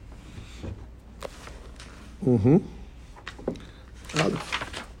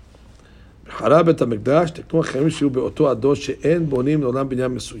 בחרב בית המקדש, תקנו החיימים שיהיו באותו הדור שאין בונים לעולם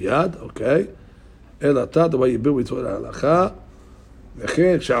בניין מסויד, אוקיי? אלא אתה, דבר יביאו ויתור להלכה,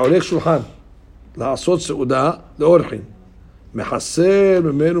 וכן, כשהעורך שולחן, לעשות סעודה לאורחים, מחסר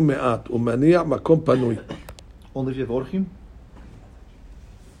ממנו מעט, ומניע מקום פנוי. Only if you have אורחים?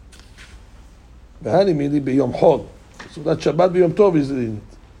 והני מילי ביום חול, סעודת שבת ביום טוב יזרין.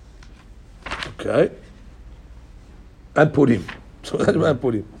 אוקיי? אין פורים. סעודת שבת אין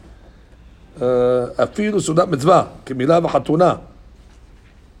פורים. אפילו סעודת מצווה, כמילה וחתונה.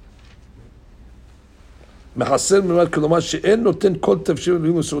 מחסר ממעט, כלומר שאין נותן כל תבשיל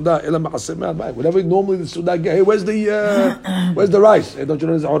ללימוד סעודה, אלא מחסר מעט מים. Whenever normally the סעודה, hey, where's the rice? Hey, don't you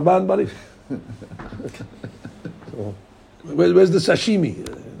know there's a horban, buddy? Where's the sashimi?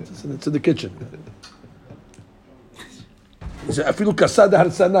 It's in the kitchen. He said, אפילו כסד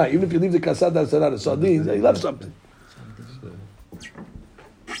הרצנה, even if you leave the כסד הרצנה, the sardines, you left something.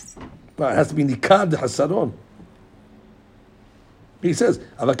 But it has to be nikad the hasaron. He says,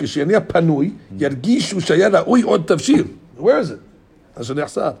 אבל כשיניע פנוי, ירגישו שהיה ראוי עוד תבשיל. Where is it? That's what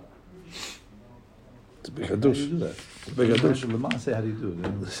Yachsar. It's a big How do you hadush. do that? Big hadush. Say, how do you do it?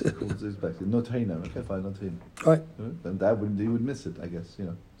 No taina. Okay, fine, no taina. Right. Then that would you would miss it, I guess.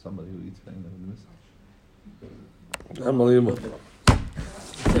 Somebody who eats taina would miss it. Unbelievable.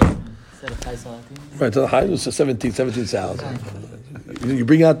 Instead of Kaisalatim. Right, to the high was 17 sounds. You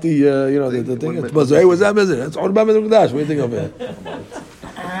bring out the, the thing. It's buzzer. Hey, what's that business? That's all about Mizrach What do you think of it?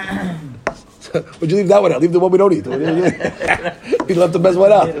 Would you leave that one out? Leave the one we don't eat. You left the best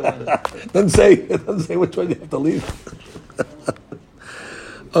one out. Doesn't say which one you have to leave.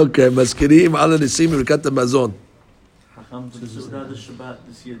 Okay, Maskirim ala nisim Birkat Hamazon. So this is not the Shabbat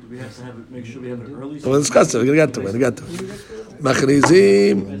this year. Do we have to have it? Make sure we have it early. We'll discuss it. We're going to get to it.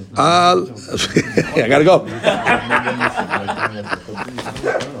 Machrizim al... I gotta go.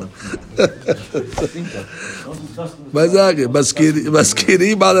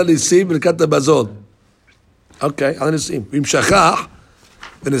 מזכירים על הניסים ברכת המזון. אוקיי, על הניסים. ואם שכח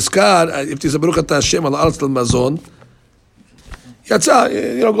ונזכר, אם תזברו את השם על הארץ למזון, יצא,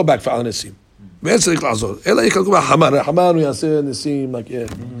 you don't go back for על הניסים. ואין צריך לעזור. אלא יקל כמו החמן, החמן הוא יעשה ניסים,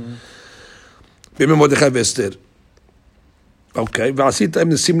 בימי מרדכי ואסתר. אוקיי, ועשית עם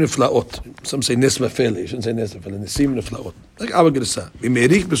ניסים נפלאות. Some say נס מפלא, you shouldn't say נס מפלא, ניסים נפלאות. רק אבא גרסה.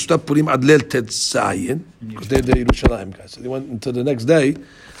 ומריק בסוטה פורים עד ליל תזיין, because they're ירושלים, guys. So they went into the next day,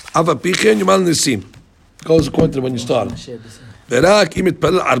 אבא פיכן יומל ניסים. goes according to when you start. ורק אם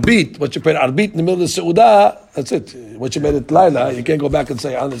יתפלל ערבית, what you pray ערבית in the middle of the סעודה, that's it. What you made it לילה, you can't go back and say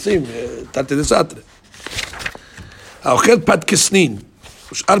על ניסים, תרתי דסתרי. האוכל פת כסנין,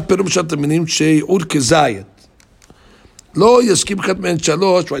 ושאר פירום של תמינים שיעור כזית. לא יסכים אחד מעין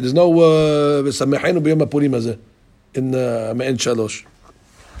שלוש, right, there's no ושמחנו ביום הפורים הזה, in מעין שלוש.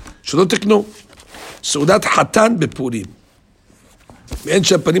 שלא תקנו, סעודת חתן בפורים. מעין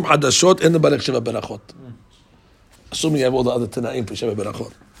של פנים חדשות, אין לברך שבע ברכות. אסור מייבוא עוד התנאים פה שבע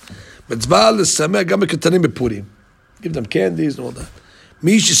ברכות. מצווה לשמח גם הקטנים בפורים. give them candies and all that.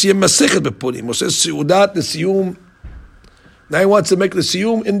 מי שסיים מסכת בפורים, עושה סעודת לסיום, now he wants to make the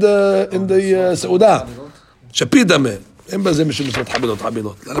סיום in the סעודה. שפיר דמה. אין בזה משום לפנות חבילות.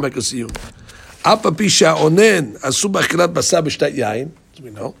 למה make לסיום? אף על פי שהעונן עשו באכילת בשר בשתת יין, as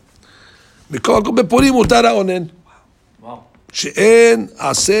we know, בכל בפורים מותר העונן. שאין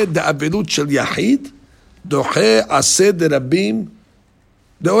עשה דאבלות של יחיד, דוחה עשה דרבים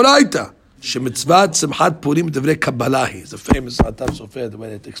דאורייתא, שמצוות שמחת פורים דברי קבלה היא. זה famous, אתם סופר, the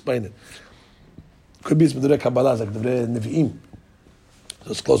way to explain it. could be דברי קבלה, זה דברי נביאים. So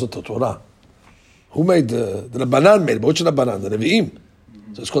it's closer to Torah. Who made the Rabbanan made it, but which Rabbanan? The Nevi'im.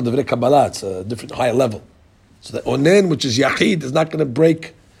 So it's called the Kabbalah, it's a different, higher level. So the Onen, which is Yachid, is not going to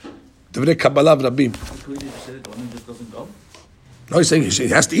break the Kabbalah of Rabbim. How could you say that the Onen just doesn't go? No, he's saying he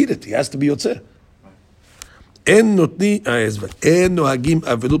has to eat it, he has to be Yotzeh. אין נוהגים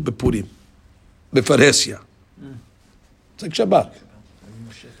אבלות בפורים, בפרהסיה. זה כשבת.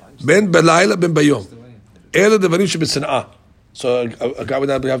 בין בלילה, בין ביום. אלה דברים שבשנאה. So a guy would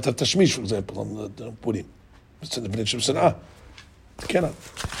not have to have tashmish, for example, on the purim. It's in the village of Sana'ah. It cannot.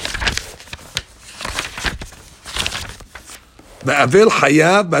 Ba'avel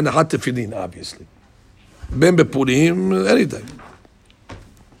hayav ba'anahat tefillin, obviously. Ben bepurim, any day.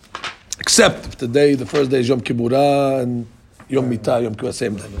 Except if the first day is Yom Kippurah and Yom Mitah, Yom Kippurah,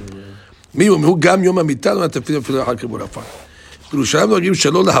 same day. Mihu gam Yom HaMitah, לא תפילין אפילו אחר קיבורה פעם. בירושלים נוהגים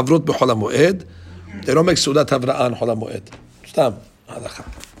שלא להברות בחול המועד, they don't make סעודת הבראה on חול המועד. סתם, הלכה.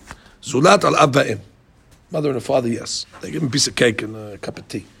 זולת על אב ואם. Mother and father, yes. They give him a piece of cake and a cup of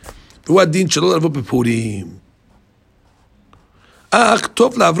tea. והוא הדין שלא לעבוד בפורים. אך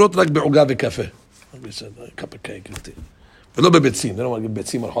טוב לעברות רק בעוגה וקפה. a cup of cake and tea. ולא בביצים, they don't want to give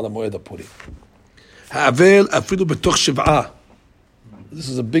ביצים על חול המועד הפורים. האבל אפילו בתוך שבעה. This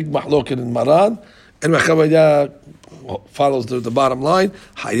is a big מחלוקת in Maran, and Mechavaya follows the bottom line,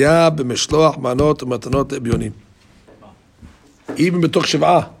 חייב במשלוח מנות ומתנות לאביונים. even בתוך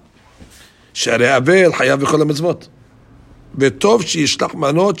שבעה, שהרי האבל חייב בכל המצוות. וטוב שישלח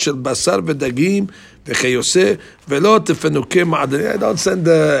מנות של בשר ודגים וכיוצא, ולא תפנוקי מעדנים. Don't send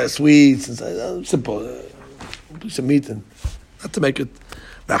sweets, simple, some meat, and not to make it.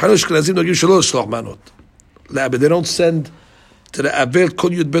 ואחרי אשכנזים נוהגים שלא לשלוח מנות. but they don't send to the Avel כל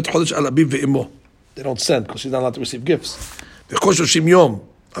י' בית חודש על אביו ואמו. They don't send, because she's not allowed to receive gifts. וכל 30 יום,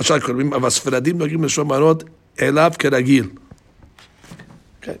 עכשיו קוראים, אבל הספרדים נוהגים לשלוח מנות אליו כרגיל.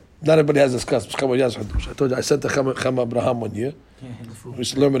 Okay, not everybody has this custom. I told you, I sent to Chama Abraham one year. We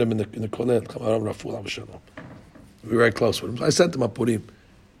used to learn with him in the Kolel, Chama Abraham Raful, we were very close with him. So I sent him a Purim.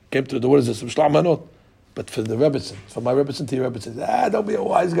 Came to the word, is this, Manot. But for the Rebbetzin, from my Rebbetzin to your Rebbetzin, don't be a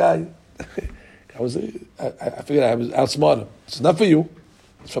wise guy. I figured I was outsmarted. It's not for you.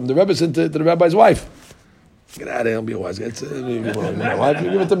 It's from the Rebbe to the rabbi's wife. Get out of here, don't be a wise guy. My wife,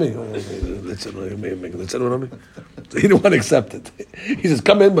 give it to me. So he didn't want to accept it. He says,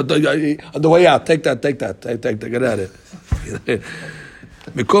 come in, but on the way out, take that. Get out of here.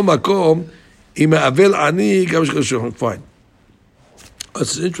 Mikol makom, im ha'avel ani, גם שכן שולחן. Fine.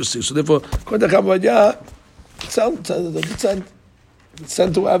 That's interesting. So therefore, according to Chavadya,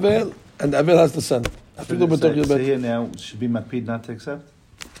 send to Avel, and Avel has to send. Say here now, should be Makpid not to accept?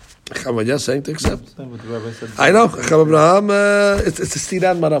 Chavadya saying to accept. That's what the rabbi said. I know. Chav Abraham, it's a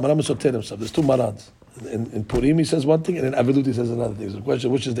Stiran Maran. Maran Soter himself. There's two Marans. In Purim he says one thing, and in Avelut he says another thing. So the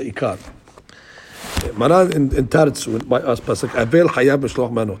question, which is the Ikar? Maran in Taritzu, by us, Pasuk, Avel Hayav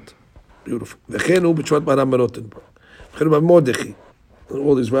B'shloch Manot. Beautiful. V'chen hu b'tshvat Maran Marotenburg. V'chen hu b'Mordechi.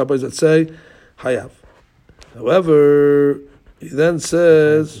 All these rabbis that say Hayav. However, he then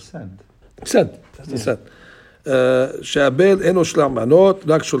says send. That's the send. שהאבל אינו שלח מנות,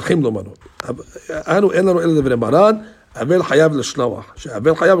 רק שולחים לו מנות. אנו אין לנו אלא דברי מרן, אבל חייב לשלוח.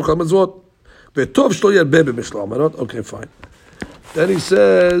 שהאבל חייב לכל מצוות, וטוב שלא ירבה במשלוח מנות. Okay, fine. Then he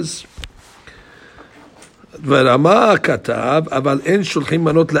says, ורמה כתב, אבל אין שולחים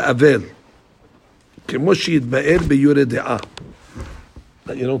מנות לאבל, כמו שיתבאר ביורה דעה.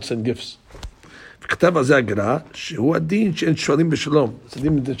 You don't send gifts. וכתב על זה הגר"א, שהוא הדין שאין שואלים בשלום. זה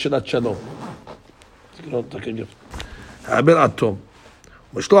דין שאלת שלום. You don't take a gift. האבל עד תום.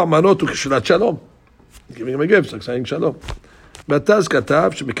 משלוח מנות הוא כשאלת שלום. Giving him a gift, like saying שלום. והתז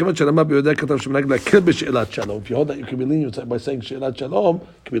כתב, שבכיוון שלמה ביודע כתב שמנהג להקל בשאלת שלום. If you hold that you can be lenient by saying שאלת שלום,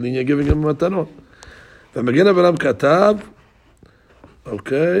 you can be lenient giving him מתנות. והמגן אברהם כתב,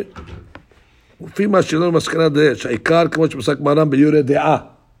 אוקיי, לפי מה שלא מסקנה דה, שהעיקר כמו שפסק מרן ביורה דעה.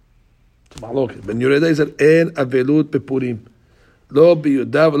 זה מחלוקת. בין יורה דעה זה אין אבלות בפורים. לא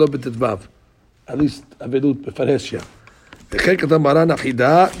ביהודה ולא בט"ו. at least אבלות בפרהסיה. וכן כתב מרן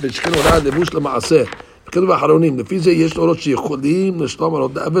אחידה, ושכן הוראה לבוש למעשה. וכתוב האחרונים, לפי זה יש אורות שיכולים לשלום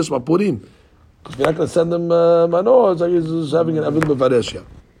מנות לאבס בפורים. Because we're not going to send them מנות, so he's having an אבלות בפרהסיה.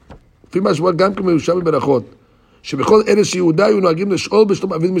 לפי מה שבוע גם כמיושב בברכות. שבכל אלה שיהודה היו נוהגים לשאול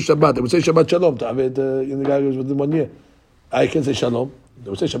בשלום אביד משבת. They would say שבת שלום. אתה עבד, the guy was with the one year. I can say שלום. They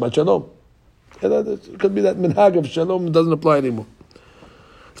would say שבת שלום. It could be that מנהג of שלום doesn't apply anymore.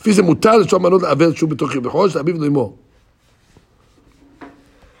 לפי זה מותר לשאול מנות לאבד שהוא בתוך יבחוש, לאביו ולאמו.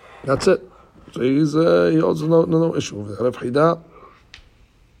 That's it. So he also no issue with הרב חידה.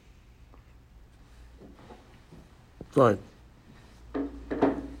 Fine.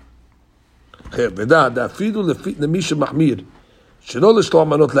 ודע, אפילו למי שמחמיר, שלא לשלוח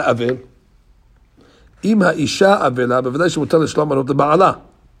מנות לאבל, אם האישה אבלה, בוודאי שמותר לשלוח מנות לבעלה.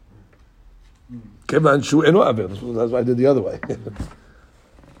 כיוון שהוא אינו אבל. That's why I did the other way.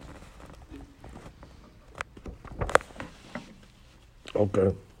 אוקיי.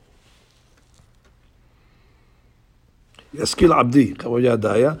 ישכיל עבדי, חבויה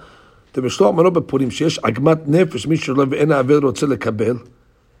ידעיה, אתם לשלוח מנות בפורים, שיש עגמת נפש, מי שלא ואין האבל רוצה לקבל,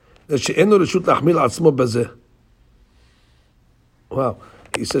 שאין לו רשות להחמיא לעצמו בזה. וואו.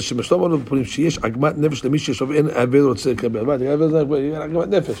 היא says שמשלום מנות בפורים, שיש עגמת נפש למי שיש לו ואין האבל רוצה לקבל. מה, זה עגמת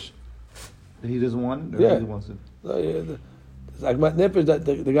נפש. He doesn't want it, or he wants it? It's עגמת נפש,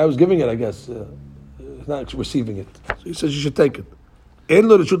 the guy was giving it, I guess. He's not receiving it. So he says you should take it. אין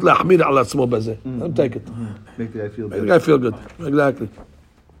לו רשות להחמיא על עצמו בזה. Don't take it. Make the guy feel good. Make the guy feel good. Exactly.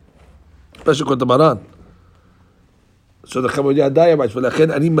 especially כל תמרן. So the חמודיה די אמרת,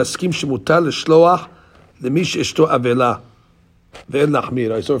 ולכן אני מסכים שמותר לשלוח למי שאשתו אבלה, ואין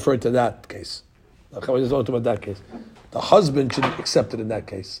להחמיר. I so referring to that case. The חמודיה is not talking about that case. The husband should accept it in that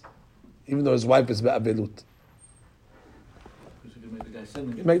case, even though his wife is באבלות.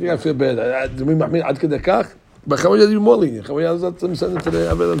 Make the guy feel bad. Do we מחמיר עד כדי כך? בחמודיה זה more lenient. חמודיה הזאת מסנדת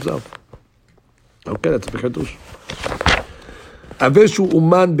לאבל himself. Okay, that's a big חידוש. אבל שהוא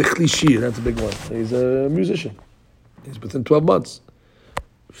אומן בכלי שיר, that's a big one. He's a musician. He's within 12 months.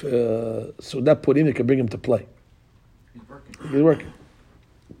 So that Purim, they can bring him to play. He's working.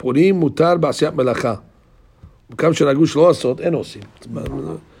 Purim מותר בעשיית מלאכה. וכמה שנהגו שלא לעשות, אין עושים.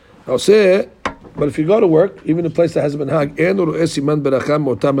 עושה, but if you go to work, even a place that has מנהג, אין הוא רואה סימן ברכה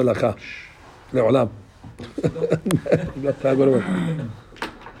מאותה מלאכה. לעולם. go to work.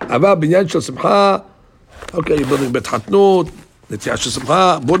 אבל בעניין של שמחה, אוקיי, you're building בית חתנות, נטייה של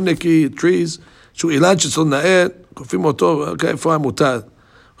שמחה, בורנקי, trees, שהוא אילן שצריך לנער, קופים אותו, אוקיי, איפה היה מותר?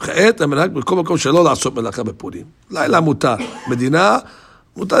 כעת, המנהג בכל מקום שלא לעשות מלאכה בפורים. לילה מותר. מדינה,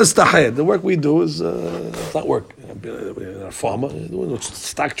 מותר להסתחד. The work we do is, it's not work. You're a farmer, you're doing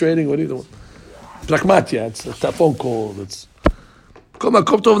stock trading, what are you doing? פרקמטיה, it's a phone call, it's... כל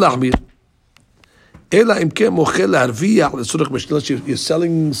מקום טוב להחמיר. אלא אם כן מוכר להרוויח לצורך משתלת, you're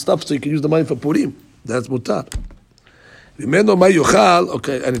selling stuff so you can use the money for פורים. That's מותר. ממנו מה יאכל,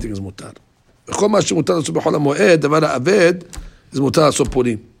 אוקיי, anything is מותר. וכל מה שמותר לעשות בחול המועד, דבר האבד, זה מותר לעשות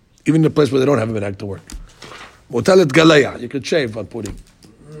פורים. Even in a place where they don't have a minhag to work. מותר להתגלח, you can shave on פורים.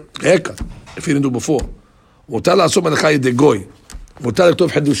 רקע, if you didn't do before. מותר לעשות מלאכה ידי גוי. מותר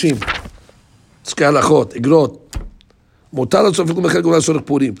לכתוב חידושים. פסקי הלכות, אגרות. מותר לעשות אפילו מחלק גאולה לצורך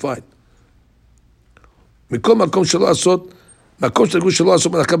פורים, פיין. מכל מקום שלא לעשות, מקום שתרגלו שלא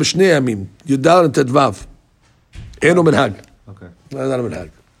לעשות מלאכה בשני ימים, י"ד ט"ו. אין לו מנהג. אין לו מנהג.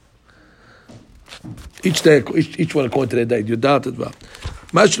 each one according to their day, י"ד ט"ו.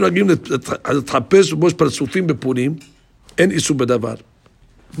 מה שנוהגים להתחפש ובוש פרצופים בפורים, אין איסור בדבר.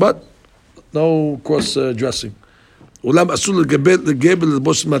 But, no cross dressing. אולם אסור לגבל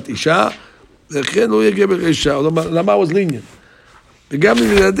לבוש סמת אישה, וכן לא יהיה גבל אישה, למה was lenient. וגם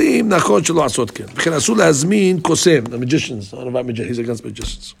לילדים נכון שלא לעשות כן. וכן אסור להזמין קוסם, the magicians, I don't know about magicians, he's against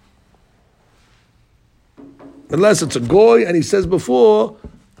magicians. Unless it's a goy, and he says before,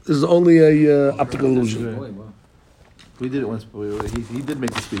 this is only a optical illusion. We did it once, but he did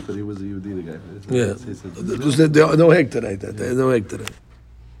make the speech, but he was a Yehudi, the guy. Yeah. There's no egg today. There's no egg today.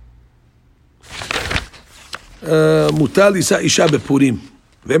 מותר לישא אישה בפורים,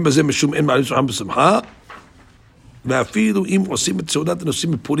 ואין בזה משום אין מעלים שולחן בשמחה, ואפילו אם עושים את סעודת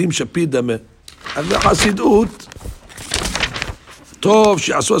הנושאים בפורים שפיר דמה. אז בחסידות, טוב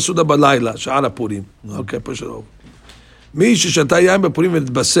שיעשו הסעודה בלילה, שעה לפורים. אוקיי, פה שלום. מי ששתה יין בפורים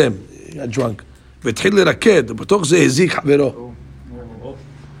והתבשם, הדרנק, והתחיל לרקד, ובתוך זה הזיק חברו.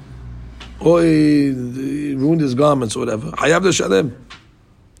 או ruined his garments or whatever, חייב לשלם.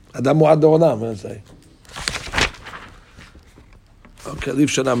 אדם מועד לעולם, אני say. אוקיי, ליף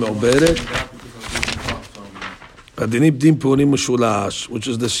שנה מעוברת. הדינים דין פורים משולש, which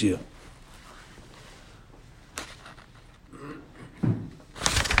is this year.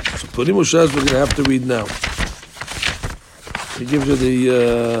 So פורים משולש we're going to have to read now. He gives you the...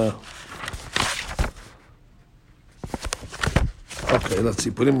 Okay, let's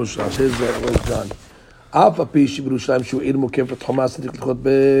see, פורים משולש, here's done. אף הפי שבירושלים שהוא עיר מוקפת חומה, צריך ללכות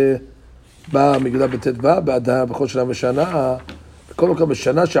במגלה בט"ו, באדר, בכל שנה ושנה, בכל מקום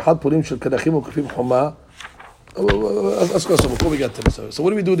בשנה שאחד פורים של קדחים מוקפים חומה. Let's go somewhere before we get to this. So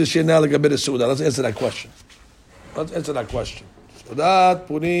what do we do this year now לגבי הסעודה? Let's answer that question. סעודת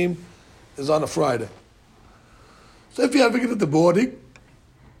פורים is on a Friday. So if you have to get at the morning,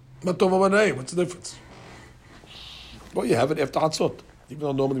 מה טוב ומה נעים? What's the difference? Well, you have it after Hatzot. Even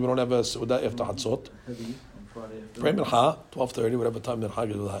though normally we don't have a Seudah after Hatzot. Pray Mincha, 12:30, whatever time Mincha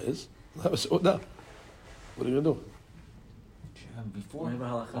Gedulah is. We'll have a Seudah. What are you going to do? Before? You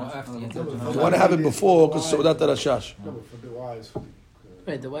want to have it before, because Seudah Tarashash. No, but for the wives.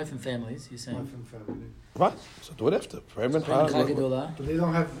 Right, the wife and families, you're saying. Wife and family. Right, so do it after. Pray Mincha. But they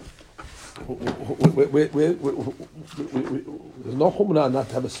don't have... There's no Humrah not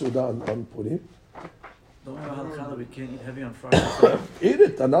to have a Seudah on Purim. Don't worry about halakha, we can't eat heavy on Friday. Eat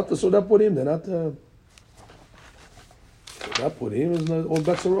it, they're not the Seudah Purim, they're not... Seudah Purim is not, all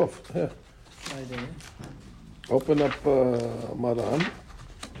bets are off. Yeah. Friday. Open up Maran.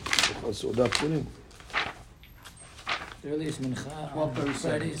 Seudah Purim. The earliest mincha on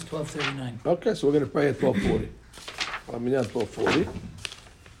Friday is 12:39. Okay, so we're going to pray at 12:40. Minyan 12:40.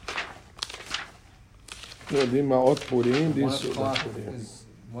 יודעים מה עוד פורים, די סעודת פורים.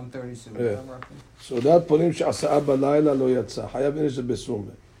 1:30. סעודת פורים שעשה בלילה לא יצא, חייב אין שזה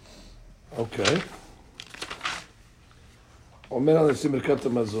בסומה. אוקיי. אומר הנשיא ברכת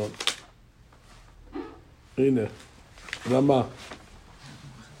המזון. הנה, למה?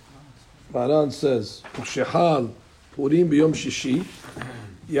 מרן says, וכשחל פורים ביום שישי,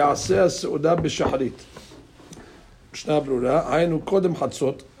 יעשה הסעודה בשחרית. משנה ברורה, היינו קודם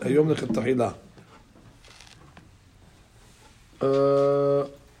חצות, היום לכתחילה.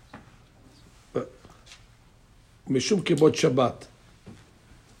 משום כיבוד שבת.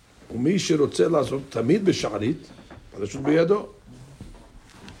 ומי שרוצה לעשות תמיד בשערית, פשוט בידו.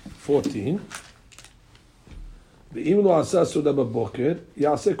 14. ואם לא עשה סעודה בבוקר,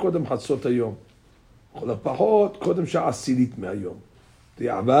 יעשה קודם חצות היום. כל הפחות, קודם שעה עשירית מהיום.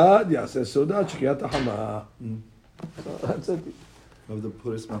 תיעבד, יעשה סעודה, שקיעת החמה. That's it. Of the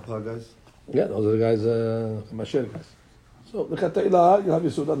Puris Mapah guys? Yeah, those are the guys, Masher guys. So, the Khatailah, you have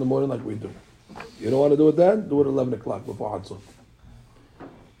your Suda in the morning like we do. You don't want to do it then? Do it at 11 o'clock before Hatzot.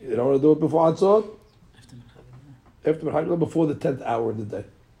 You don't want to do it before Hatzot? After Mincha, before the 10th hour of the day.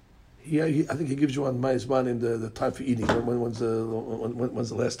 I think he gives you on Ma'izman in the time for eating. When's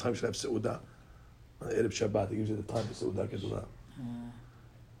the last time you should have Seudah? On the Erev Shabbat, he gives you the time for Seudah Kedulah.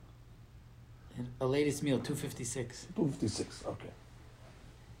 The latest meal, 256. 256, okay.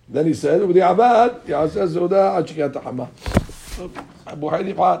 Then he said, with the abad, يعسى السوداء عاد شكاية حما. Abu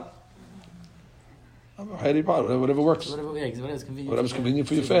Hayri Pan. Abu Hayri Pan, whatever works. Whatever's convenient. Whatever's convenient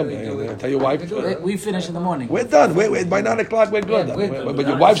for your family. Tell your wife. We finish in the morning. We're done. Wait, by 9 o'clock we're good. But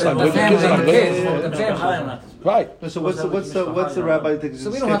your wife's not good. Your kids are not good. Right. So what's the rabbi thinks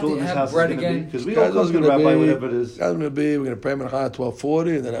So we don't have to have bread again? Because we don't come to the rabbi whatever it is. We're going to pray Mincha at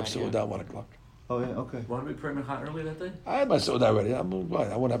 12:40 and then have Seudah at 1 o'clock. Oh yeah, okay. Why don't we pray Mincha early that day? I had my Seudah already. I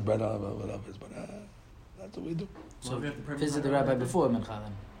won't have bread on whatever, but that's what we do. So we have to pray visit Mincha the rabbi early? before Mincha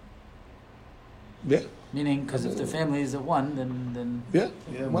then. Yeah. Meaning, because if the family is at 1, then Yeah.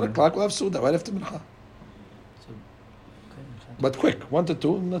 1 o'clock we'll have Seudah right after Mincha. okay. But quick, 1 to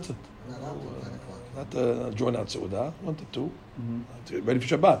 2, and that's it. Not join out Seudah, 1 to 2. Ready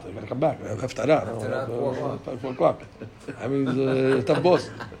for Shabbat. I gotta come back. After 4 o'clock. I mean, tough boss.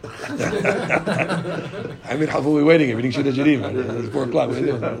 I mean, how are we waiting? Everything should have Jerim. It's 4 o'clock. What are you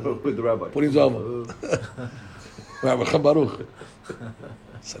doing? With the rabbi. Pudding's over. Rabbi Baruch.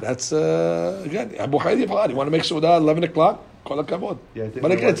 So that's again Abu Hayri Fahad. You want to make Seudah 11 o'clock? Call kavod. Yeah, I think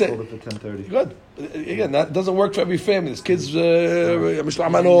But again, it's told it for 10:30. good. But again, that doesn't work for every family. There's kids,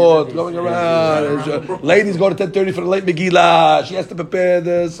 mishlamanot, going around. Ladies go to 10:30 for the late Megillah. She has to prepare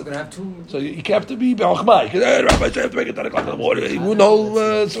this. We're gonna have two. So you have to be be'ochma. You can, hey, Rabbi, I have to make it 10 o'clock in the morning. He won't hold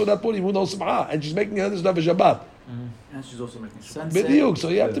Seudah Purim. He won't hold Simcha. And she's making other stuff for Shabbat. And she's also making sure. B'diuk. So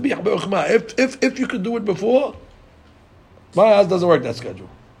you have to be be'ochma. If you could do it before, my house doesn't work that schedule.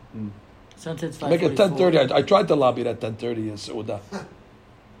 Sunset's 5:44. Make it 10:30. I tried to lobby it at 10:30 in Seudah.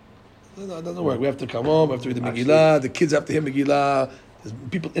 No, it doesn't work. We have to come home. We have to read the Megillah. The kids have to hear Megillah. There's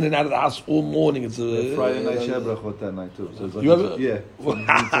people in and out of the house all morning. It's Friday night Shebrachot that night too. So it's like You have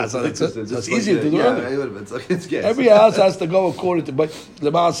yeah. So it's easier to do Yeah, early. it's yes. Every house has to go according to. But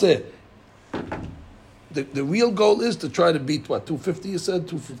Lema'aseh, the real goal is to try to beat what 250. You said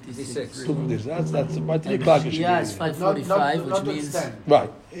 256. 250. That's by 3 o'clock. It should Yeah, be- it's 5:45, which means Right.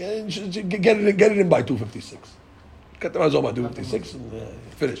 Yeah, you should get it in by 256. Get the mazon by 256 and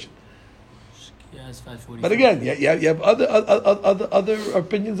finish it. yeah, it's 5:45. But again, you have other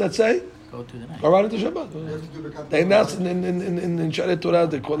opinions that say Go to the night. go right into Shabbat. They announced in Sha'arei Torah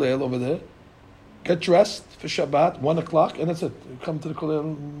the Kolel over there. Get dressed for Shabbat 1 o'clock, and that's it. You come to the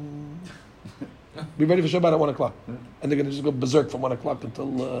Kolel. Be ready for Shabbat at 1 o'clock, and they're going to just go berserk from 1 o'clock until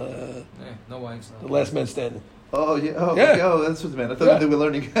No wives. the last man standing. Oh yeah. Oh, Yeah. okay. Oh, that's what man. I thought Yeah. they were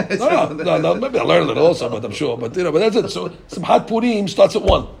learning. No. Maybe I'll learn a little also, but I'm sure. But but that's it. So some hot Purim starts at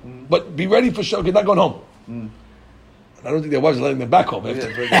 1, but be ready for Shabbat. You're not going home. And I don't think their wives are letting them back home. They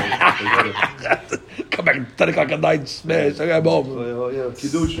have to come back at 10 o'clock at night, smash. I got home. Oh yeah.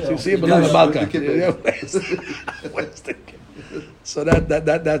 Kiddush. See him in the Malka. Kiddush. Where's the kid? So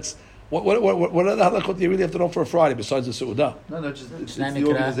that's what other halachot do you really have to know for a Friday besides the Seudah? No, just it's Shnai the Mikra.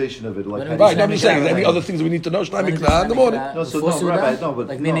 organization of it. Like What how Right, you- no, I'm just saying, Mikra, any right. other things we need to know? Shnai What is Mikra in the Shnai morning. Mikra? No, so Before no, Rabbi, Seudah? no, but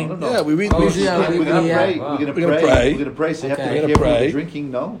Like no, meaning- no. Yeah, we read. Usually, We're gonna pray. Wow. We're gonna We're gonna pray. pray. We're gonna pray. So you have to Okay. be We're gonna careful with pray. the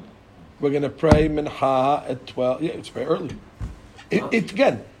drinking. No. We're going to pray Mincha at 12. Yeah, it's very early.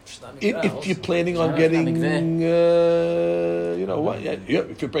 Again, if you're planning on getting, you know what? Yeah,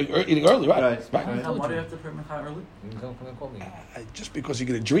 if you're eating early, right? Right. Why do you have to pray Mincha early? Don't come and call me. Just because you're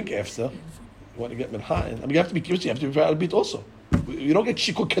going to drink after, you want to get Mincha. I mean, you have to be curious. You have to be very beat also. You don't get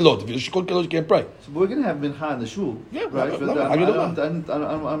shikol kelot. If you're shikol kelot, you can't pray. So we're gonna have mincha in the shul. Yeah, right. no, But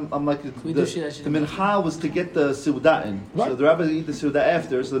I'm like we the do shit, I should- mincha was to get the seudah in. So Right. the rabbis eat the seudah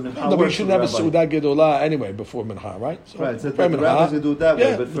after. So the mincha. No, but you works shouldn't for have a the rabbi. Seudah Gedolah anyway before Mincha, right? So Right. So the pray rabbis gonna do it that way.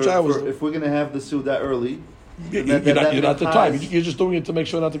 Yeah, But which I was. if we're gonna have the seudah early, You're then that not the mincha time. is- You're just doing it to make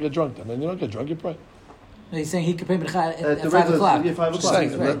sure not to get drunk. Then, and you don't get drunk, you pray. No, he's saying he could pay Mincha At at the 5 regular- o'clock. yeah, 5 Just o'clock.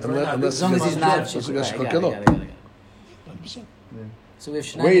 saying, unless As long as he's not Unless you get Right, shikol got it, kelot. got it. 100%. So we have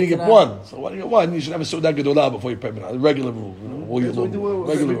Shnai Where you get Mikra. one. So when you get one, you should have a Seudah Gedolah before you pray Mincha. The regular rule, you know, all year That's what long. we do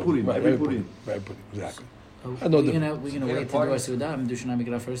Regular every rule. Purim, Right, every every Purim. Very Purim, exactly. Oh, I know we're the- gonna Yeah, wait to do our party. Seudah and do Shnai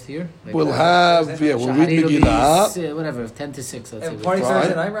Mikra first here. Like We'll that. have, we'll read Shahari will be, Megillah. whatever, 10 to 6, let's say. And party Fine.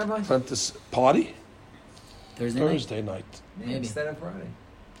 Thursday night, Rabbi? Party? Thursday night. Thursday night. Maybe. Instead of Friday.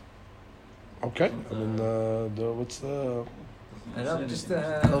 Okay. I mean, what's the... I know, just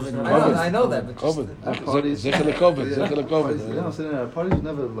COVID. I know that, but just COVID. Parties. Zecher leKovid. Yeah. Zecher Parties- leKovid. Yeah, I'm saying parties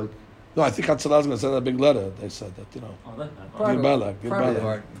never like. No, I think Hatzalah is going to send a big letter. They said that, you know. Oh, that. Private- Give Balak. Give private Balak.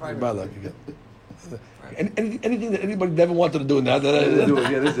 part, Give private. Balak. Anything that anybody never wanted to do now. Yeah,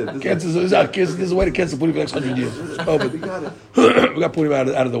 this is it. Cancer this is the way to cancel Purim for the next 100 years. It's COVID. We got it. We got Purim out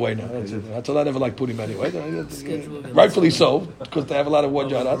of the way now. That's it. Hatzalah never liked Purim anyway. Schedule. Rightfully so, because they have a lot of war Run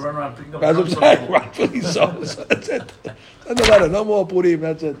jonas. around picking up That's what I'm crumbs saying. Rightfully so. So that's it. No more Purim.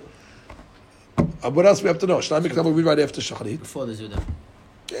 That's it. What else we have to know? Shnai Mikra we read right after Shacharit. Before the Zuda.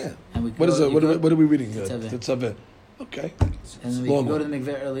 Yeah. And we What is it? What are we reading? Tetzaveh. Tetzaveh. Okay. And then we can go to the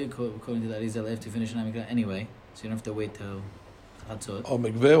mikveh early, according to the Arizal, have to finish Shnai Mikra anyway. So you don't have to wait till Chatzot. Oh,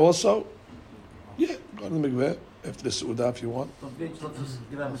 mikveh also? Yeah, go to the mikveh after the Seudah if you want. So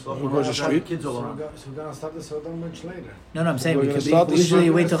we're gonna start the Seudah much later. No, I'm saying We're we gonna could start the usually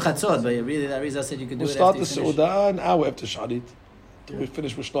you Seudah. wait till Chatzot, but really the Arizal said you could do We'll it start after the you finish. Seudah an hour after Shacharit. Till we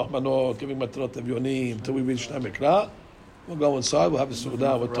finish with Shloch Manot, giving Matrot Evyonim, till we reach Shnai Mikra. We'll go inside, we'll have the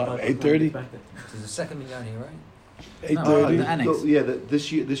Seudah. What time? 8:30? There's a second minyan here, right? 8:30? the annex. No, yeah,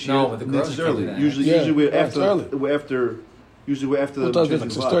 this year, No, but the it's grocery early. came Usually, Yeah, usually we're yeah, it's early. Usually we're after What the time is it?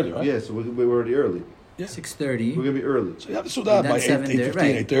 Cheshire 6:30, Shabbat. right? Yeah, so we're already early. 6:30. We're gonna be early. So you have the Seudah We're by done 7:30, 8:15,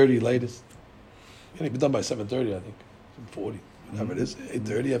 right. 8:30 latest. You're going to be done by 7:30, I think. 7:40, whatever it is.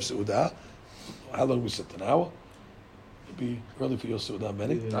 8:30, you have Seudah. How long we sit? An hour? It'll be early for your Seudah,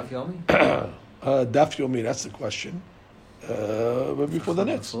 many. Daf Yomi? Daf Yomi, that's the question. But before the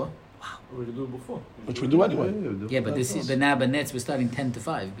Nets, We can do it before. which we do anyway. Yeah, but this is but now but Nets we're starting 10 to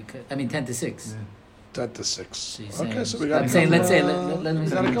 5 because 10 to 6. 10 to 6. So you're Okay, saying- so we got I'm to saying, come. let's say, let them- We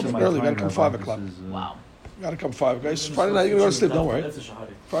got to come early. We got to come 5 o'clock. Wow, We got to come 5, guys. Friday night, you go to sleep. Don't worry. That's a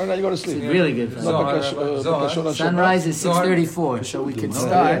Shahari. Friday night, you go to it's sleep. really good. Not Zohar, because, Zohar. because on Sunrise is Zohar. 6:34, so we could Shabbat.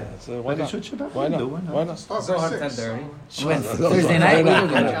 start Yeah, so why not? Why not? Why not? Zohar 10:30. when Thursday night.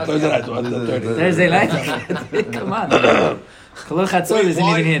 Thursday night. 30. Thursday night. Come on. Kalul Chatzot isn't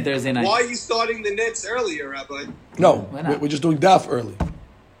even here Thursday night. Why are you starting the Nets earlier, Rabbi? No, Why not? we're just doing Daf early.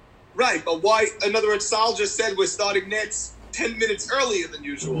 Right, but why? In other words, Sal just said we're starting Nets 10 minutes earlier than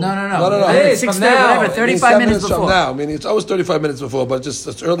usual. No. No. Hey, It's 6:30, from now. whatever. It means 35 minutes from before. now. I mean, it's always 35 minutes before, but just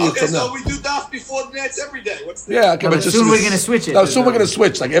it's earlier Okay, from now. so we do Daf before the Nets every day. What's the Yeah, okay, No, but just soon we're gonna switch it. No, soon we're gonna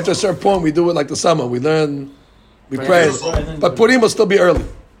switch. Like after a certain point, we do it like the summer. We learn, we pray, but Purim will still be early.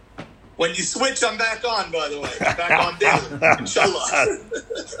 When you switch, I'm back on, by the way. I'm back on daily. Inshallah.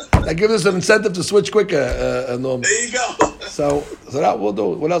 That gives us an incentive to switch quicker. Norm. There you go. So that we'll do.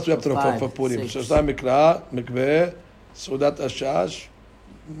 What else we have to know for 5, Purim? 6. So Mikra, Mikveh, Sudat Ashash,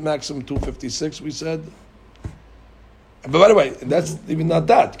 maximum 256. We said. But by the way, that's even not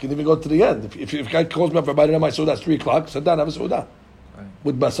that. You can even go to the end. If a guy calls me up about it, my Sudah 3 o'clock. So then have a Sudah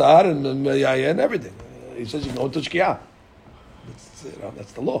with Basar and Yaya and everything. He says you can go to Shkia.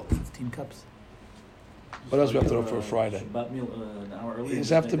 That's the law. 15 cups. What else we have to know for a Friday? Shabbat meal an hour early. You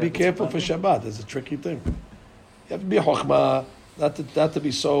just have to be careful for Shabbat. It's a tricky thing. You have to be chokhmah, not to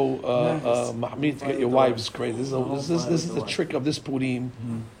be so mahmid to get your wives crazy. This is the trick of this Purim.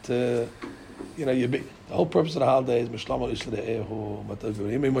 To the whole purpose of the holiday is mishlama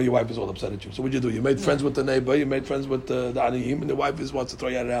isledehu. Even when your wife is all upset at you. So what you do? You made friends with the neighbor. You made friends with the aniyim, and the wife wants to throw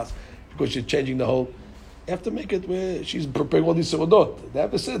you out of the house because you're changing the whole. You have to make it where she's preparing all these seudot. They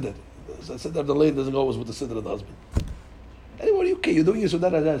have a siddur. So I said that the lady doesn't go always with the siddur of the husband. Anyway, what do you care? You're doing your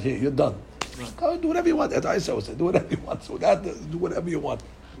sudah here. You're done. Go do whatever you want. As I said, do whatever you want. Sudah, do whatever you want.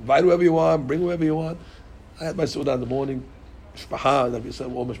 Invite whoever you want. Bring whoever you want. I had my sudah in the morning. Mishpaha, like you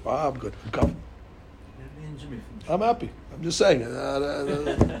said, all mishpaha. I'm good. I'm coming. I'm happy. I'm just saying.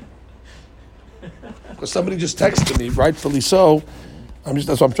 Because somebody just texted me, rightfully so.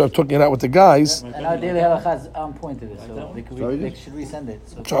 That's why I'm talking it out with the guys. And our daily halacha is on point to this, so they should resend it.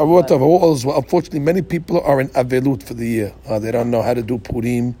 So, unfortunately, many people are in avelut for the year. They don't know how to do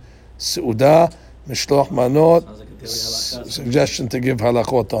Purim, Seudah, Mishloach Manot. Suggestion to give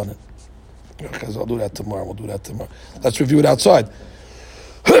halachot on it. Okay, so I'll do that tomorrow. Let's review it outside.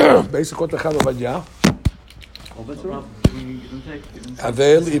 Basically, what the Chavav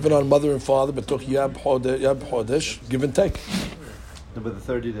Avel, even on mother and father, but took Yab Chodesh, give and take. No, but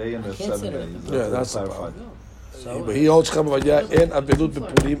the 30-day and the 7 days. Yeah, that's clarified. But he holds Chavav and Avelut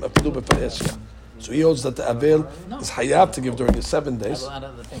bePurim, Avelut beParesya. So he holds that the Avel is Hayab to give during the 7 days. A lot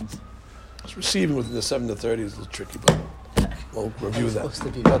of other things. It's receiving within the 7 to 30 is a little tricky, but we'll review that.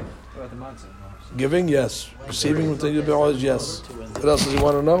 But giving, yes. Receiving within the always, yes. What else does he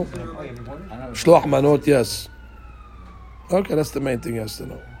want to know? Shloach Manot, yes. Okay, that's the main thing he has to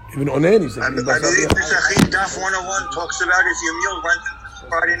know. Even Onen, he said. I believe Pesachim Daf 101 talks about if your meal went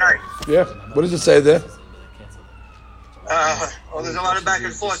Friday night. Yeah. What does it say there? There's a lot of back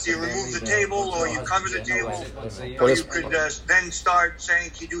and forth. You remove the table or you cover the table, or you could then start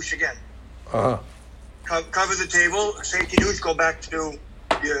saying Kiddush again. Cover the table, say Kiddush, go back to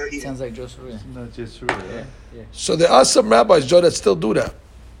your eating. Sounds like Joseph. Not just true, yeah. So there are some rabbis, Joe, that still do that.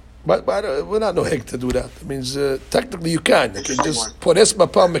 But we're not no hek to do that. It means technically you can. You can just put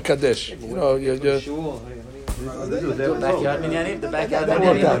esmapal mekadesh. Backyard minyanim. The backyard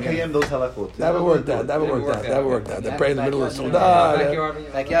Never worked out. Never worked out. They pray in the middle of Sudan.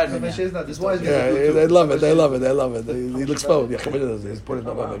 Backyard minyanim. Yeah, they love it. He looks forward. He's putting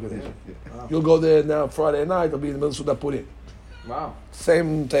it. You'll go there now Friday night. They'll be in the middle of Sudan Purim. Wow.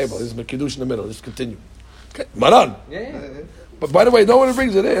 Same table. There's Kiddush in the middle. Just continue. Okay. Maran. Yeah. But by the way, no one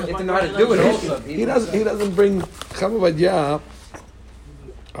brings it in. You have to know how to do it also. He doesn't bring Chama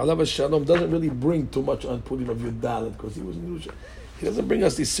Alav Shalom doesn't really bring too much on Purim of Yudalit because he was in Yerushalayim. He doesn't bring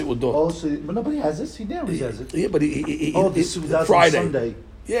us these Seudot. Also, but nobody has this. He never has it. Yeah, but he the Friday. Sunday.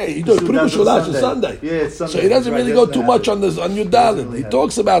 Yeah, he does. Purim Shulash is Sunday. Yeah, it's Sunday. So he doesn't really go too much on Yudalit. He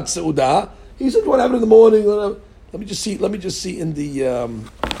talks about Seudah. He said what happened in the morning. Whatever. Let me just see in the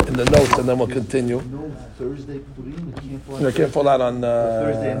notes, and then we'll continue. No, Thursday Purim. It can't fall out on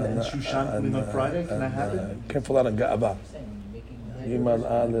Thursday and Shushan Purim on Friday. Can that happen? Can't fall out on Ga'aba. Iman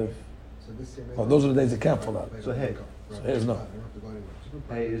Aleph. Oh, those are the days that can't fall out. So hey. So here's no.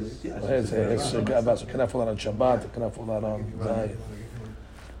 Hey is Ga'aba. So cannot fall out on Shabbat. It cannot fall out on Zayit.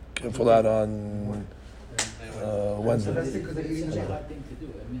 Can't fall out on Wednesday.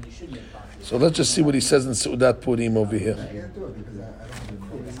 So let's just see what he says in Seudat Purim over here.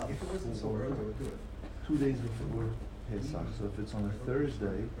 2 days before Pesach. So if it's on a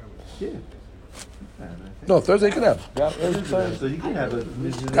Thursday, yeah. No, Thursday he can have. So he can have it.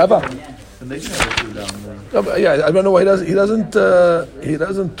 And they can have it too down there. No, but yeah, I don't know why he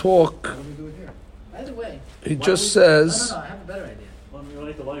doesn't talk. By the way, he just says. No, I have a better idea. Well, we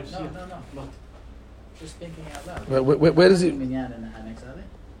like the live No. Just thinking out loud. Where does he? Minyan in the annex, are they?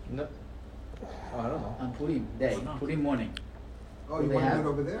 No. Oh, I don't know. On Purim day, Purim morning. Oh, you want to do it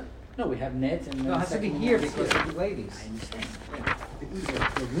over there? No, we have net and. No, it has to be here because of the ladies. I understand.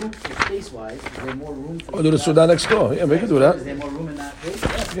 The room, space-wise, is there more room for? Oh, do the Sudan next door. Yeah, we can do that. Is there more room in that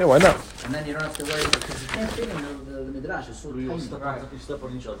place? Yeah, why not? And then you don't have to worry because you can't fit in the midrash. It's so We all tiny. step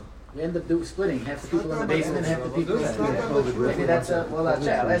on each other. We end up splitting half the people in the basement, half the people. Maybe that's well,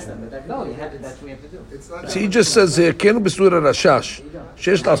 I'll ask them. But No, that's what we have to do. It's not So he just says here, כן בסור הרשש,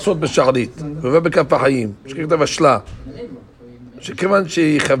 שיש לעשות בשחרית, ובא בכף החיים, שכתב השלה, שכיוון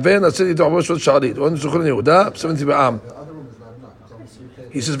שיכוון עשית איתו עבור שעות שחרית, ואין זוכרן יהודה, בסמנתי בעם.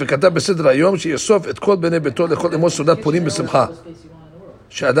 He says, וכתב בסדר היום, שיאסוף את כל בני ביתו לאכול עמו סעודת פורים בשמחה.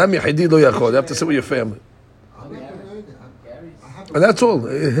 שאדם יחידי לא יכול, you have to say with your family. And that's all.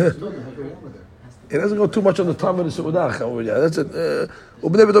 It doesn't go too much on the time of the Seudah. That's it.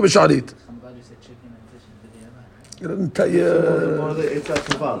 ובני ביתו בשחרית. It doesn't tell you.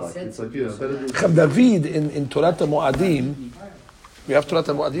 It's like, you know, better do Chav David in Torah Moadim, we have Torah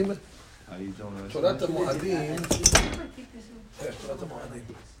Moadim. Torah Moadim.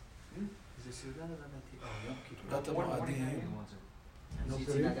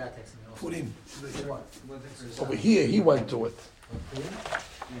 Purim. Over here, he went to it.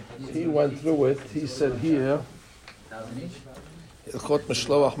 He went through it. He said here. הלכות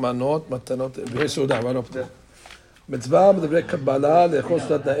משלוח מנות, מתנות, בסעודה, right up there. מצווה מדברי קבלה לאכול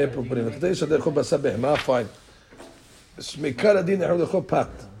סעודת נאה פורים. כדי שאתה לאכול בשר בהמה, fine. מעיקר הדין יכול לאכול פת.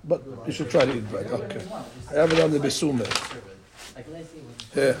 But you should try to eat bread. Okay. I have it on the besumer.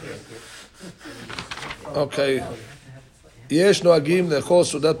 Yeah. Okay. יש נוהגים לאכול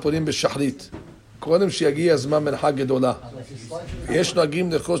סעודת פורים בשחרית. קודם שיגיע הזמן מנחה גדולה. יש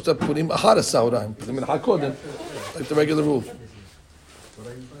נוהגים לאכול סעודת פורים אחר הצהריים. זה מנחה קודם. Like the regular rule.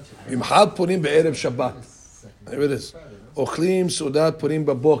 ימחל פורים בערב שבת. There it is. אוכלים סעודת פורים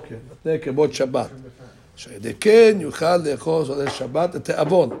בבוקר, לפני כבוד שבת. שעדי כן יוכל לאכול סעודת שבת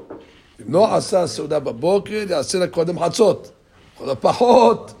לתיאבון. אם לא עשה סעודה בבוקר, יעשה לה קודם חצות. כל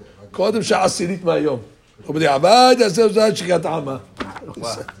הפחות, קודם שעה עשירית מהיום. ובדיעבד יעשה סעודת שקיעת עמה.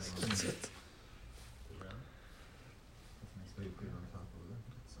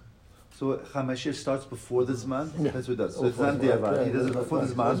 So Chamashir starts before the Zman? Yeah. That's what it does. So it's not Diavad. He does it before the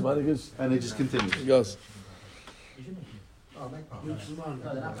Zman, and it just continues. He goes. What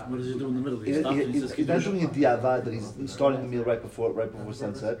does he do in the middle? He's not doing a Diavad that he's starting the meal right before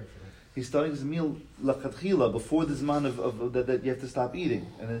sunset. He's starting his meal Lachatchila before the Zman of that you have to stop eating.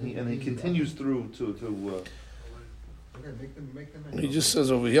 And then he continues through to He just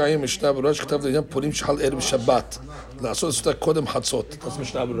says over here, I'm Mishnah Berurah, שכתב לעניין פורים שחל ערב שבת. לעשות סעודה קודם חצות. That's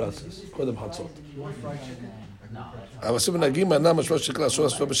Mishnah Berurah says. קודם חצות. אבל עושים מנהגים אינם משמע שכלל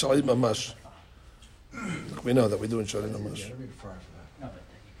לעשות סעודה בשחרית ממש. We know that we do in שחרית ממש.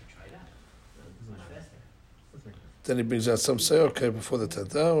 Then he brings out some say, okay, before the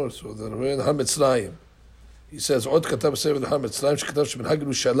 10th hour, so then we're in Har Mitzrayim. He says, עוד כתב בספר הר מצרים, שכתב שמנהג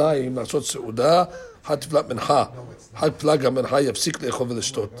ירושלים לעשות סעודה, חג תפילת מנחה. חג פלג המנחה יפסיק לאכול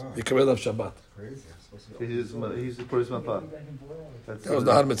ולשתות, ויקבל עליו שבת. He's the Puris Mapa. That was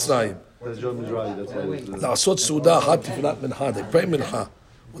the Har Mitzrayim. That's John Mizrahi. That's why it was. לעשות סעודה אחת תפילת מנחה, they pray מנחה.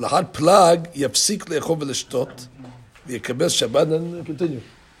 ולאחר פלאג יפסיק לאכול ולשתות, ויקבל שבת and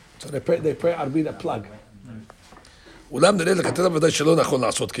continue. So they pray ערבית a plug. אולם נראה לכתב ודאי שלא נכון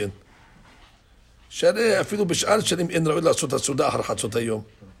לעשות כן. שהרי אפילו בשאר שנים אין ראוי לעשות הסעודה אחר חצות היום.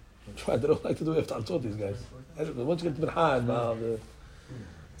 I don't like to do after חצות, these guys. once you get מנחה,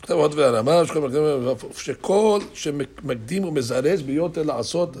 כתב עוד והרמה, שכל שמקדים ומזרז ביותר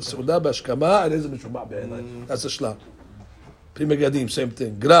לעשות הסעודה בהשכמה, הרי זה משובע בעיניי. that's a שלב. פרי מגדים, same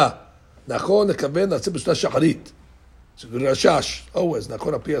thing. גרע, נכון, נכוון, נעשה בסעודה שחרית. רשש, always,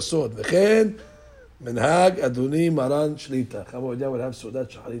 נכון, על פי הסוד. וכן, מנהג אדוני מרן שליטה. חבר עובדיה will have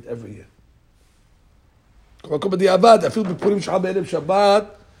סעודת שחרית every year. כל מקום בדיעבד, אפילו בפורים שעה בערב שבת,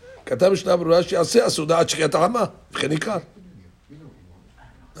 כתב משנה ברורה שיעשה הסעודה עד שקיעת העמה. וכן עיקר.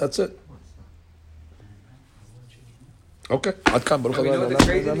 That's it. Okay, עד כאן, ברוך You know הבא. what's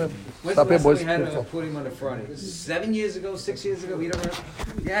crazy? When's the Stop here, last time boys. we had a put him on the front? 7 years ago, 6 years ago?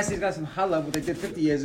 Yes, he's got some challah, but they did 50 years